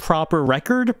need the proper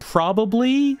record,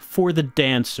 probably, for the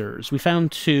dancers. We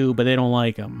found 2, but they don't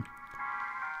like them.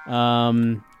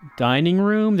 Dining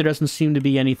room, there doesn't seem to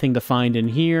be anything to find in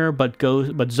here, but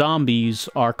zombies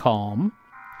are calm.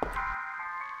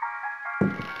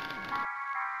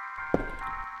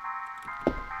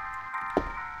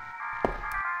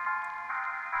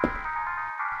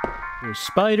 There's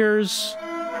spiders.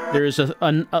 There's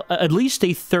at least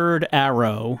a third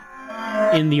arrow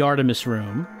in the Artemis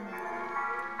room.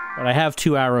 But I have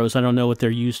 2 arrows. I don't know what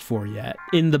they're used for yet.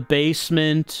 In the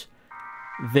basement,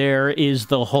 There is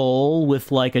the hole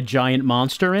with, like, a giant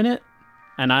monster in it.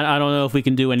 And I don't know if we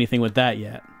can do anything with that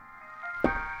yet.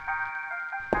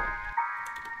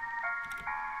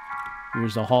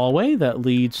 Here's a hallway that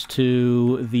leads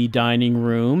to the dining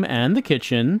room and the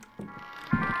kitchen.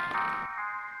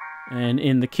 And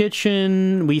in the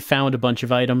kitchen, we found a bunch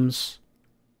of items.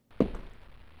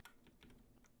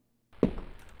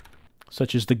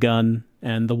 Such as the gun,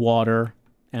 and the water,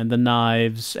 and the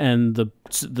knives, and the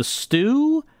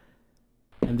stew,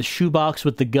 and the shoebox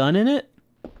with the gun in it.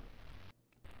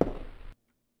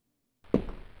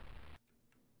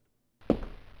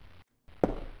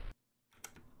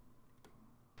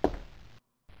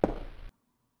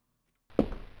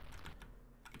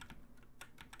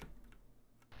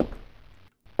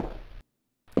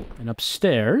 And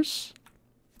upstairs,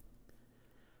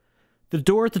 the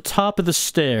door at the top of the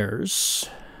stairs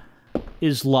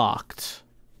is locked.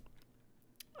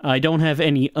 I don't have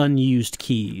any unused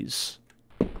keys.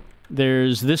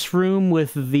 There's this room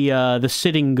with the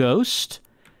sitting ghost.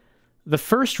 The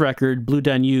first record, Blue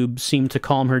Danube, seemed to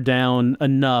calm her down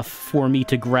enough for me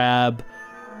to grab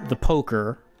the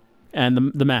poker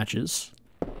and the matches.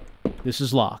 This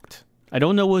is locked. I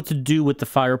don't know what to do with the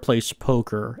fireplace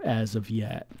poker as of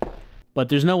yet. But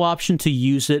there's no option to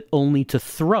use it, only to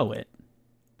throw it.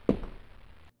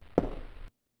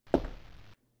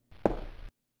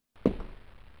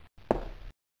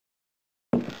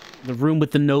 The room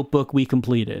with the notebook we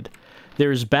completed.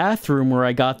 There's bathroom where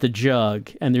I got the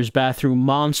jug, and there's bathroom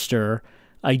monster.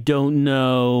 I don't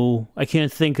know. I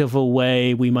can't think of a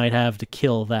way we might have to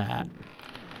kill that.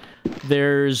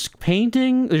 There's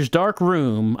painting. There's dark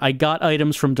room. I got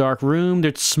items from dark room.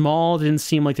 They're small. Didn't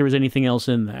seem like there was anything else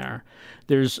in there.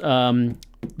 There's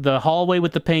the hallway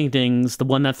with the paintings, the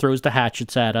one that throws the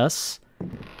hatchets at us.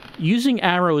 Using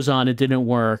arrows on it didn't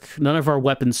work. None of our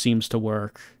weapons seems to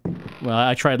work. Well,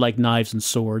 I tried, like, knives and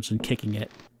swords and kicking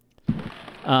it.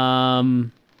 I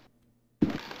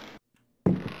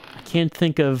can't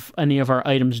think of any of our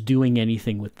items doing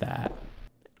anything with that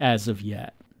as of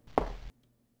yet.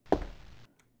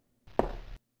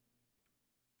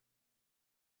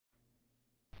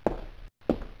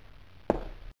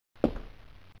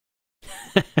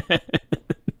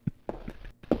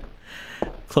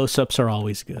 Close-ups are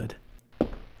always good.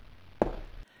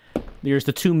 There's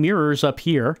the two mirrors up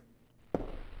here.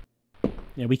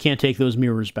 Yeah, we can't take those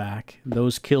mirrors back.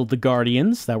 Those killed the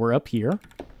guardians that were up here.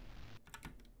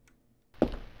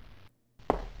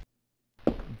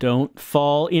 Don't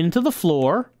fall into the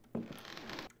floor.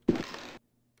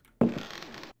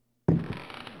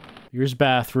 Here's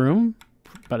bathroom.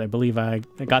 But I believe I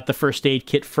got the first aid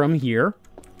kit from here.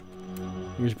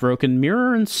 Here's broken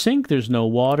mirror and sink. There's no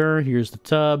water. Here's the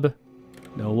tub.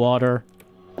 No water.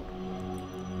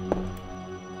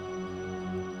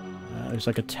 There's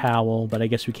like a towel, but I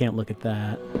guess we can't look at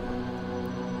that.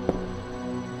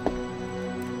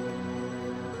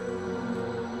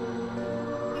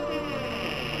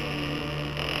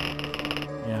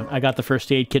 Yeah, I got the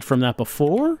first aid kit from that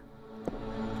before.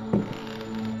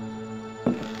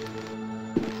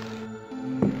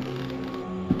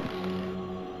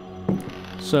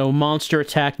 So monster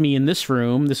attacked me in this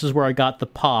room. This is where I got the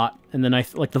pot, and then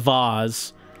like the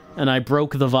vase, and I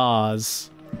broke the vase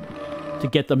to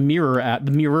get the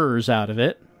mirrors out of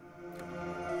it.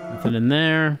 Nothing in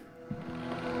there.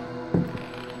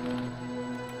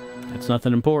 That's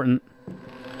nothing important.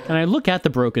 Can I look at the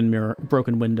broken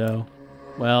window?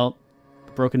 Well,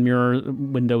 the broken mirror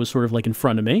window is sort of like in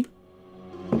front of me.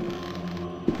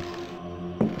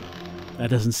 That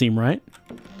doesn't seem right.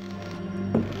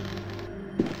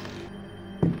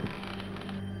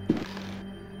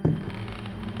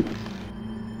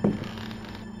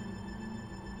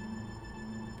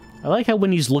 I like how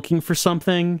when he's looking for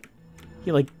something,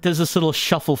 he like does this little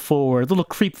shuffle forward, little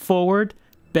creep forward,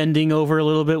 bending over a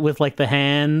little bit with like the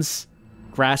hands,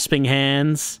 grasping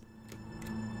hands.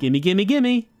 Gimme, gimme,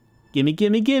 gimme. Gimme,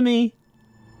 gimme, gimme.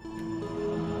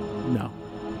 No.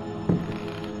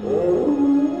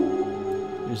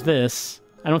 There's this.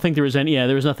 I don't think there was any, yeah,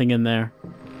 there was nothing in there.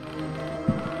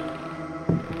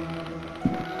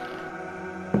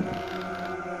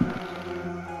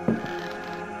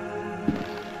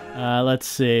 Let's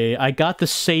see. I got the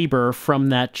saber from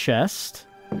that chest.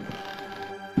 I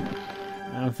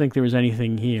don't think there was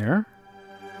anything here.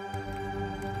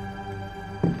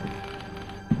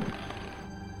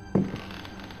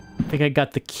 I think I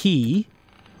got the key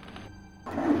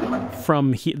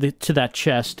from to that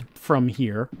chest from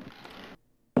here.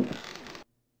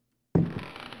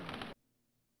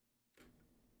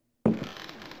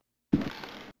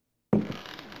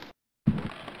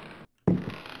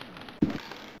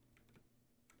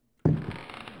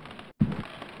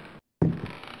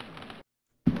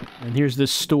 And here's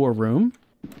this storeroom.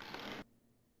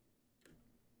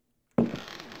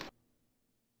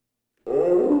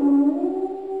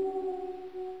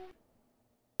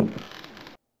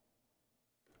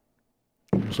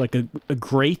 There's like a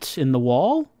grate in the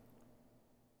wall.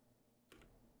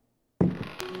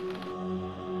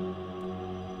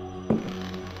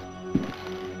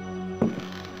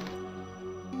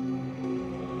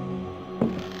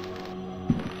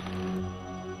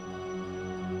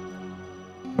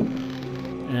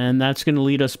 And that's going to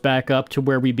lead us back up to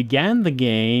where we began the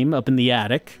game, up in the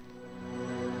attic.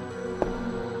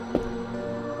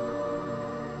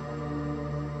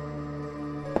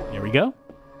 There we go.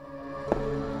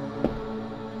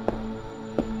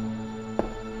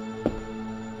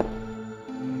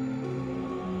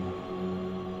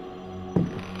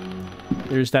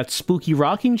 There's that spooky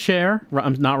rocking chair.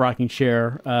 Not rocking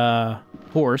chair,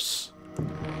 horse. Look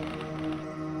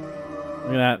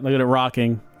at that. Look at it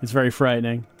rocking. It's very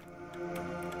frightening.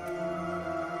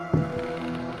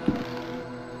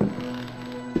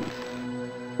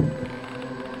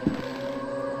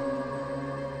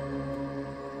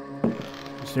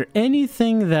 Is there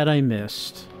anything that I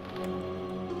missed?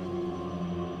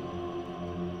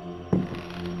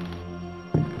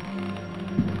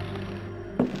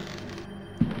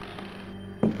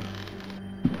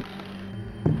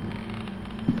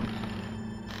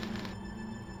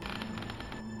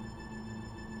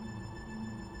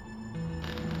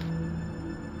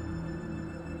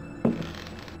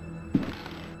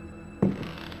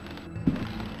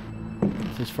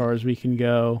 As far as we can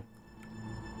go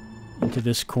into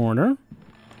this corner.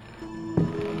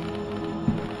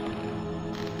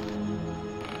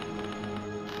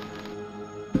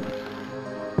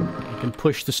 I can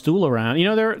push the stool around. You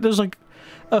know, there's like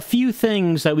a few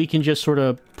things that we can just sort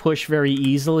of push very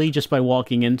easily just by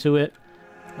walking into it.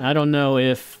 I don't know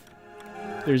if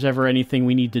there's ever anything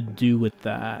we need to do with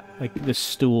that. Like this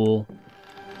stool.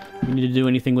 We need to do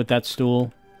anything with that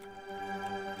stool.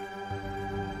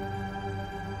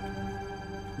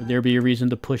 Would there be a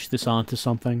reason to push this onto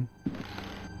something?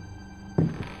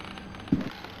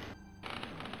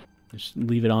 Just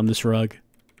leave it on this rug.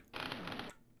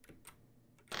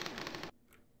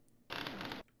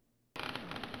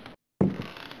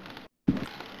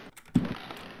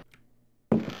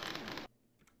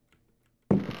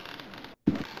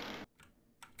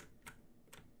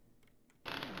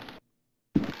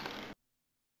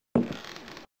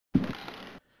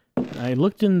 I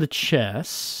looked in the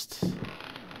chest.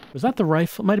 Was that the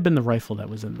rifle? Might have been the rifle that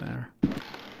was in there.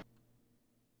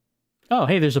 Oh,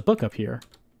 hey, there's a book up here.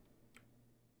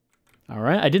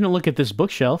 Alright, I didn't look at this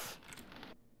bookshelf.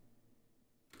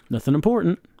 Nothing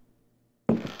important.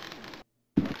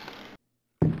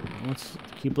 Let's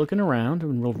keep looking around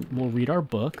and we'll read our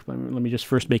book. Let me just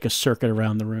first make a circuit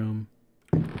around the room.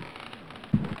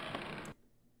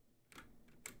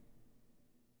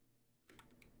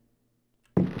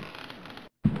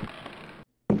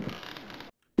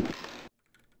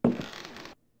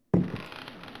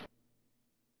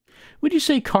 Would you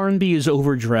say Carnby is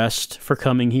overdressed for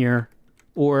coming here?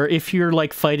 Or if you're,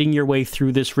 like, fighting your way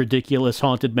through this ridiculous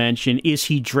haunted mansion, is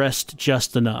he dressed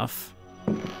just enough?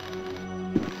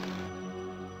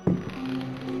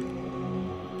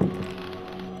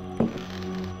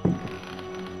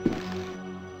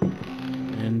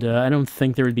 And I don't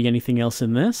think there would be anything else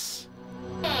in this.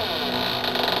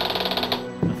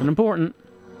 Nothing important.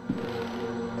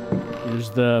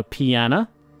 Here's the piano.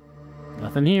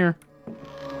 Nothing here.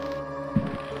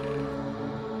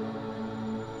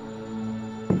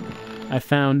 I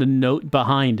found a note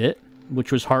behind it,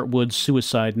 which was Hartwood's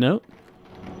suicide note.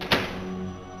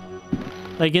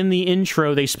 Like, in the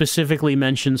intro, they specifically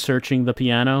mentioned searching the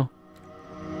piano.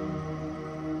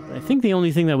 I think the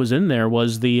only thing that was in there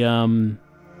was the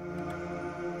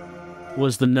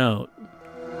note.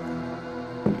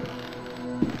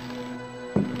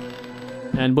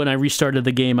 And when I restarted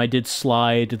the game, I did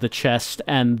slide the chest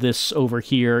and this over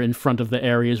here in front of the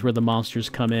areas where the monsters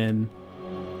come in.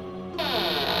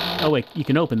 Oh, wait, you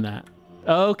can open that.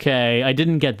 Okay, I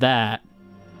didn't get that.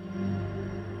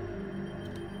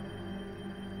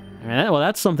 Alright, well,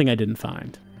 that's something I didn't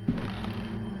find.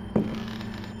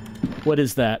 What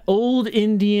is that? Old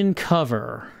Indian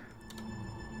cover.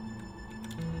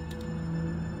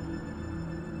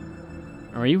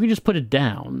 Or you can just put it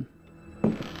down.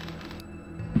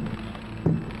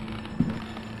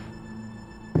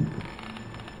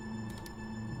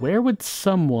 Where would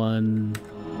someone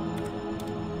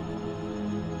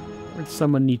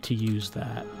need to use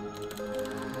that?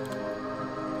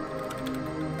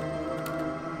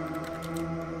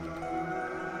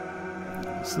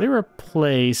 Is there a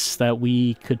place that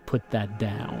we could put that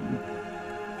down?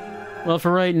 Well,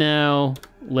 for right now,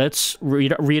 let's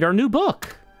read our new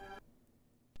book.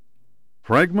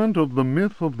 Fragment of the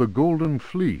Myth of the Golden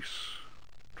Fleece.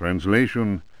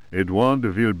 Translation, Edouard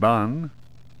de Villeban.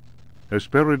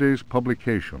 Hesperides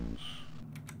Publications.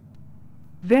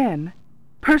 Then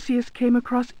Perseus came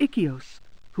across Ichthys,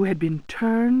 who had been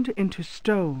turned into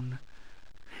stone.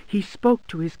 He spoke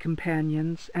to his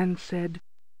companions and said,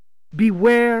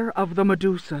 "Beware of the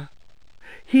Medusa.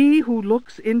 He who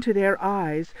looks into their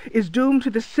eyes is doomed to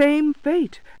the same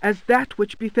fate as that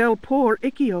which befell poor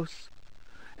Ichthys,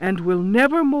 and will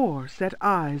never more set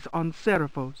eyes on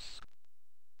Seriphos."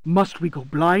 "Must we go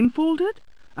blindfolded?"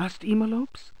 asked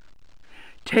Eumolpus.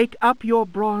 "Take up your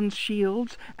bronze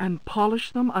shields and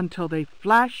polish them until they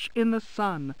flash in the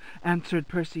sun," answered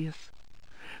Perseus.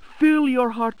 "Fill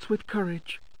your hearts with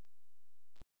courage.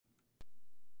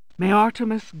 May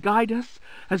Artemis guide us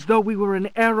as though we were an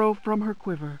arrow from her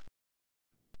quiver."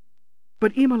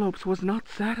 But Eumolpus was not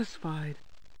satisfied.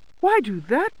 "Why do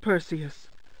that, Perseus?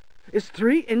 Is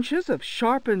 3 inches of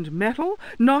sharpened metal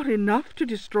not enough to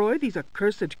destroy these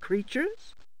accursed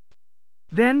creatures?"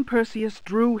 Then Perseus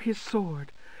drew his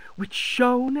sword, which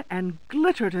shone and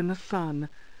glittered in the sun,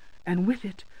 and with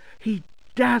it he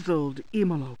dazzled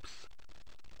Eumolpus.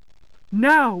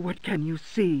 "Now what can you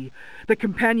see?" the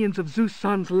companions of Zeus'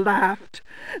 sons laughed.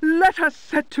 "Let us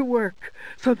set to work,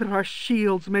 so that our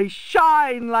shields may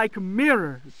shine like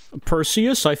mirrors."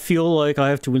 Perseus, I feel like I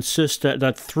have to insist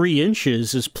that 3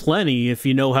 inches is plenty if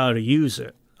you know how to use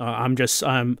it. I'm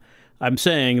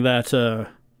saying that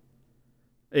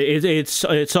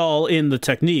it's all in the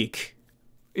technique,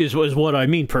 is what I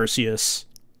mean, Perseus.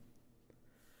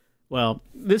 Well,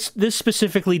 this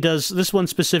one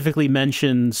specifically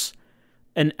mentions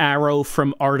an arrow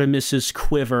from Artemis's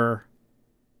quiver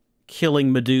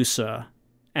killing Medusa.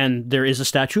 And there is a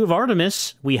statue of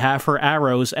Artemis. We have her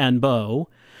arrows and bow.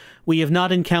 We have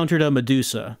not encountered a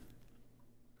Medusa.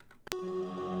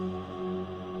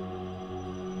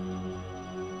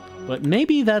 But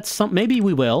maybe maybe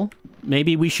we will.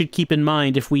 Maybe we should keep in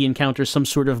mind if we encounter some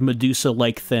sort of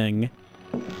Medusa-like thing.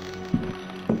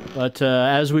 But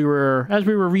as we were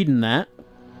reading that,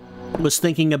 was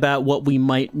thinking about what we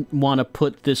might want to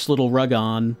put this little rug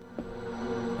on.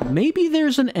 Maybe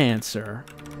there's an answer.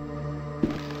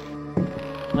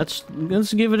 Let's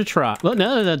give it a try. Well,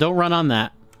 no, don't run on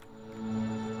that.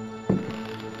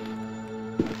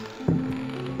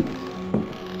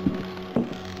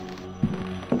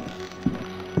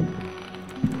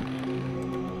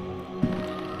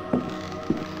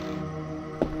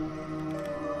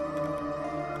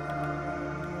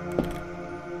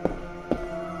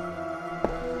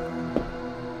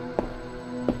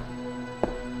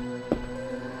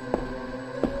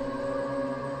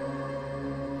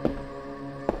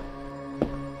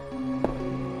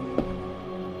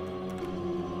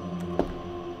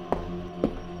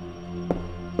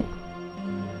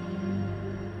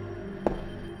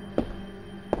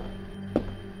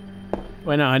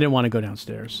 Wait, no, I didn't want to go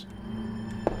downstairs.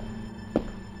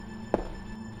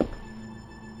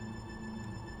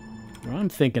 What I'm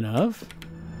thinking of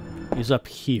is up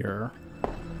here.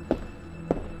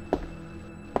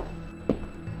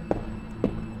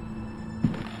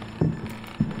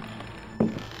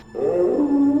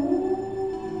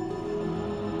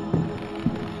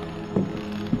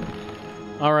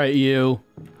 All right, you.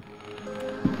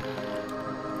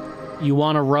 You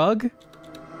want a rug?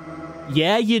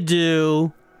 Yeah, you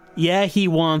do. Yeah, he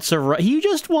wants a rug. He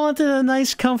just wanted a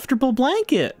nice, comfortable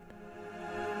blanket.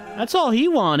 That's all he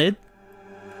wanted.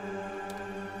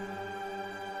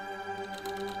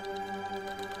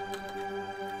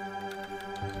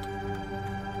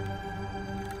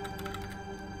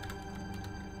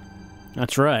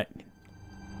 That's right.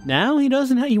 Now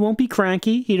he won't be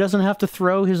cranky. He doesn't have to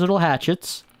throw his little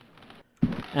hatchets.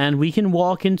 And we can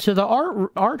walk into the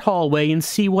art hallway and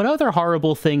see what other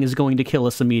horrible thing is going to kill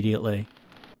us immediately.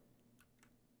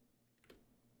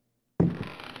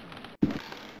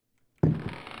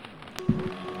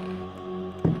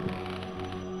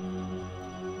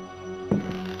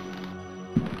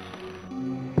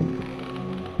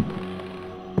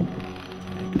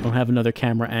 Don't have another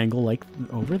camera angle like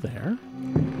over there.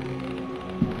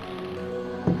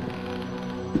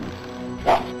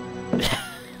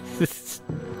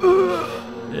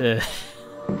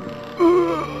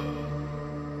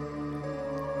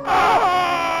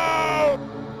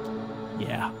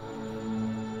 Yeah.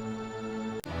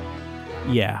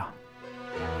 Yeah.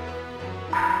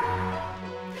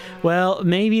 Well,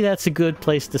 maybe that's a good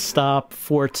place to stop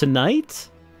for tonight.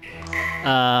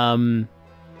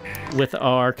 with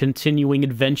our continuing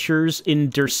adventures in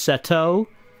Derceto,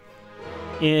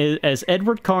 as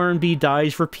Edward Carnby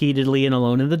dies repeatedly and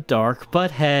Alone in the Dark.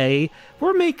 But hey,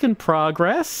 we're making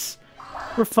progress.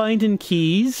 We're finding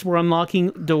keys, we're unlocking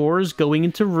doors, going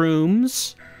into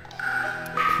rooms,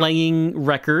 playing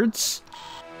records,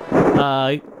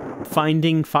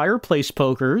 finding fireplace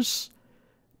pokers,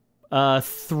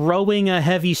 throwing a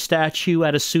heavy statue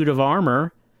at a suit of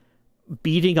armor,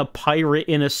 beating a pirate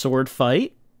in a sword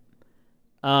fight,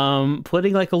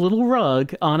 putting like a little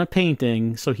rug on a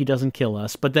painting so he doesn't kill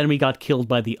us, but then we got killed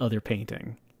by the other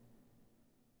painting.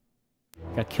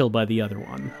 Got killed by the other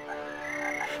one.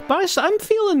 But I'm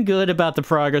feeling good about the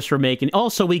progress we're making.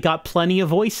 Also, we got plenty of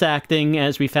voice acting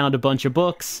as we found a bunch of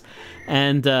books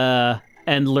and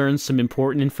learned some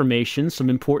important information, some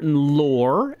important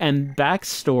lore and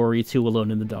backstory to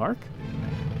Alone in the Dark.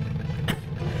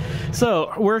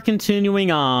 So, we're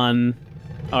continuing on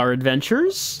our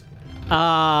adventures.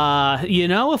 You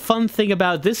know, a fun thing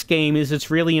about this game is it's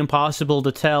really impossible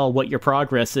to tell what your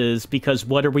progress is, because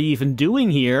what are we even doing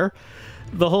here?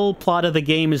 The whole plot of the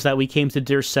game is that we came to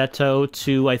Derceto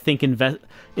to, I think,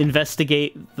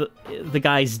 investigate the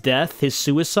guy's death, his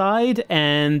suicide,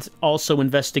 and also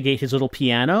investigate his little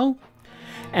piano.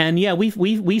 And yeah,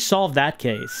 we solved that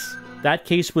case. That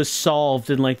case was solved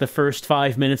in like the first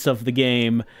 5 minutes of the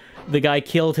game. The guy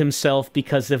killed himself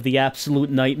because of the absolute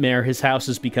nightmare his house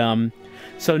has become.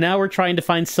 So now we're trying to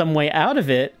find some way out of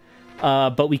it,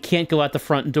 but we can't go out the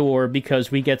front door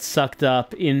because we get sucked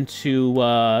up into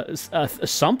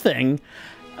something.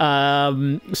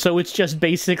 So it's just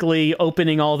basically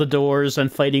opening all the doors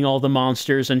and fighting all the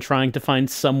monsters and trying to find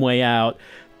some way out.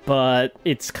 But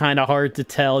it's kind of hard to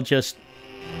tell just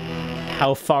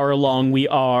how far along we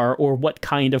are or what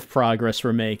kind of progress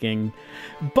we're making.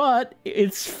 But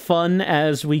it's fun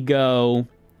as we go.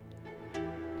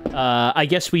 I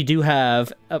guess we do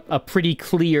have a pretty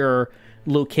clear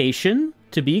location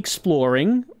to be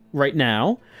exploring right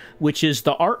now, which is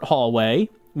the art hallway.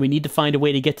 We need to find a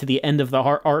way to get to the end of the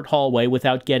art hallway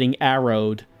without getting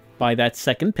arrowed by that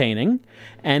second painting.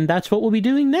 And that's what we'll be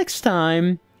doing next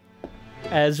time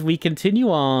as we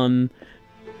continue on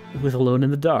with Alone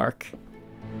in the Dark.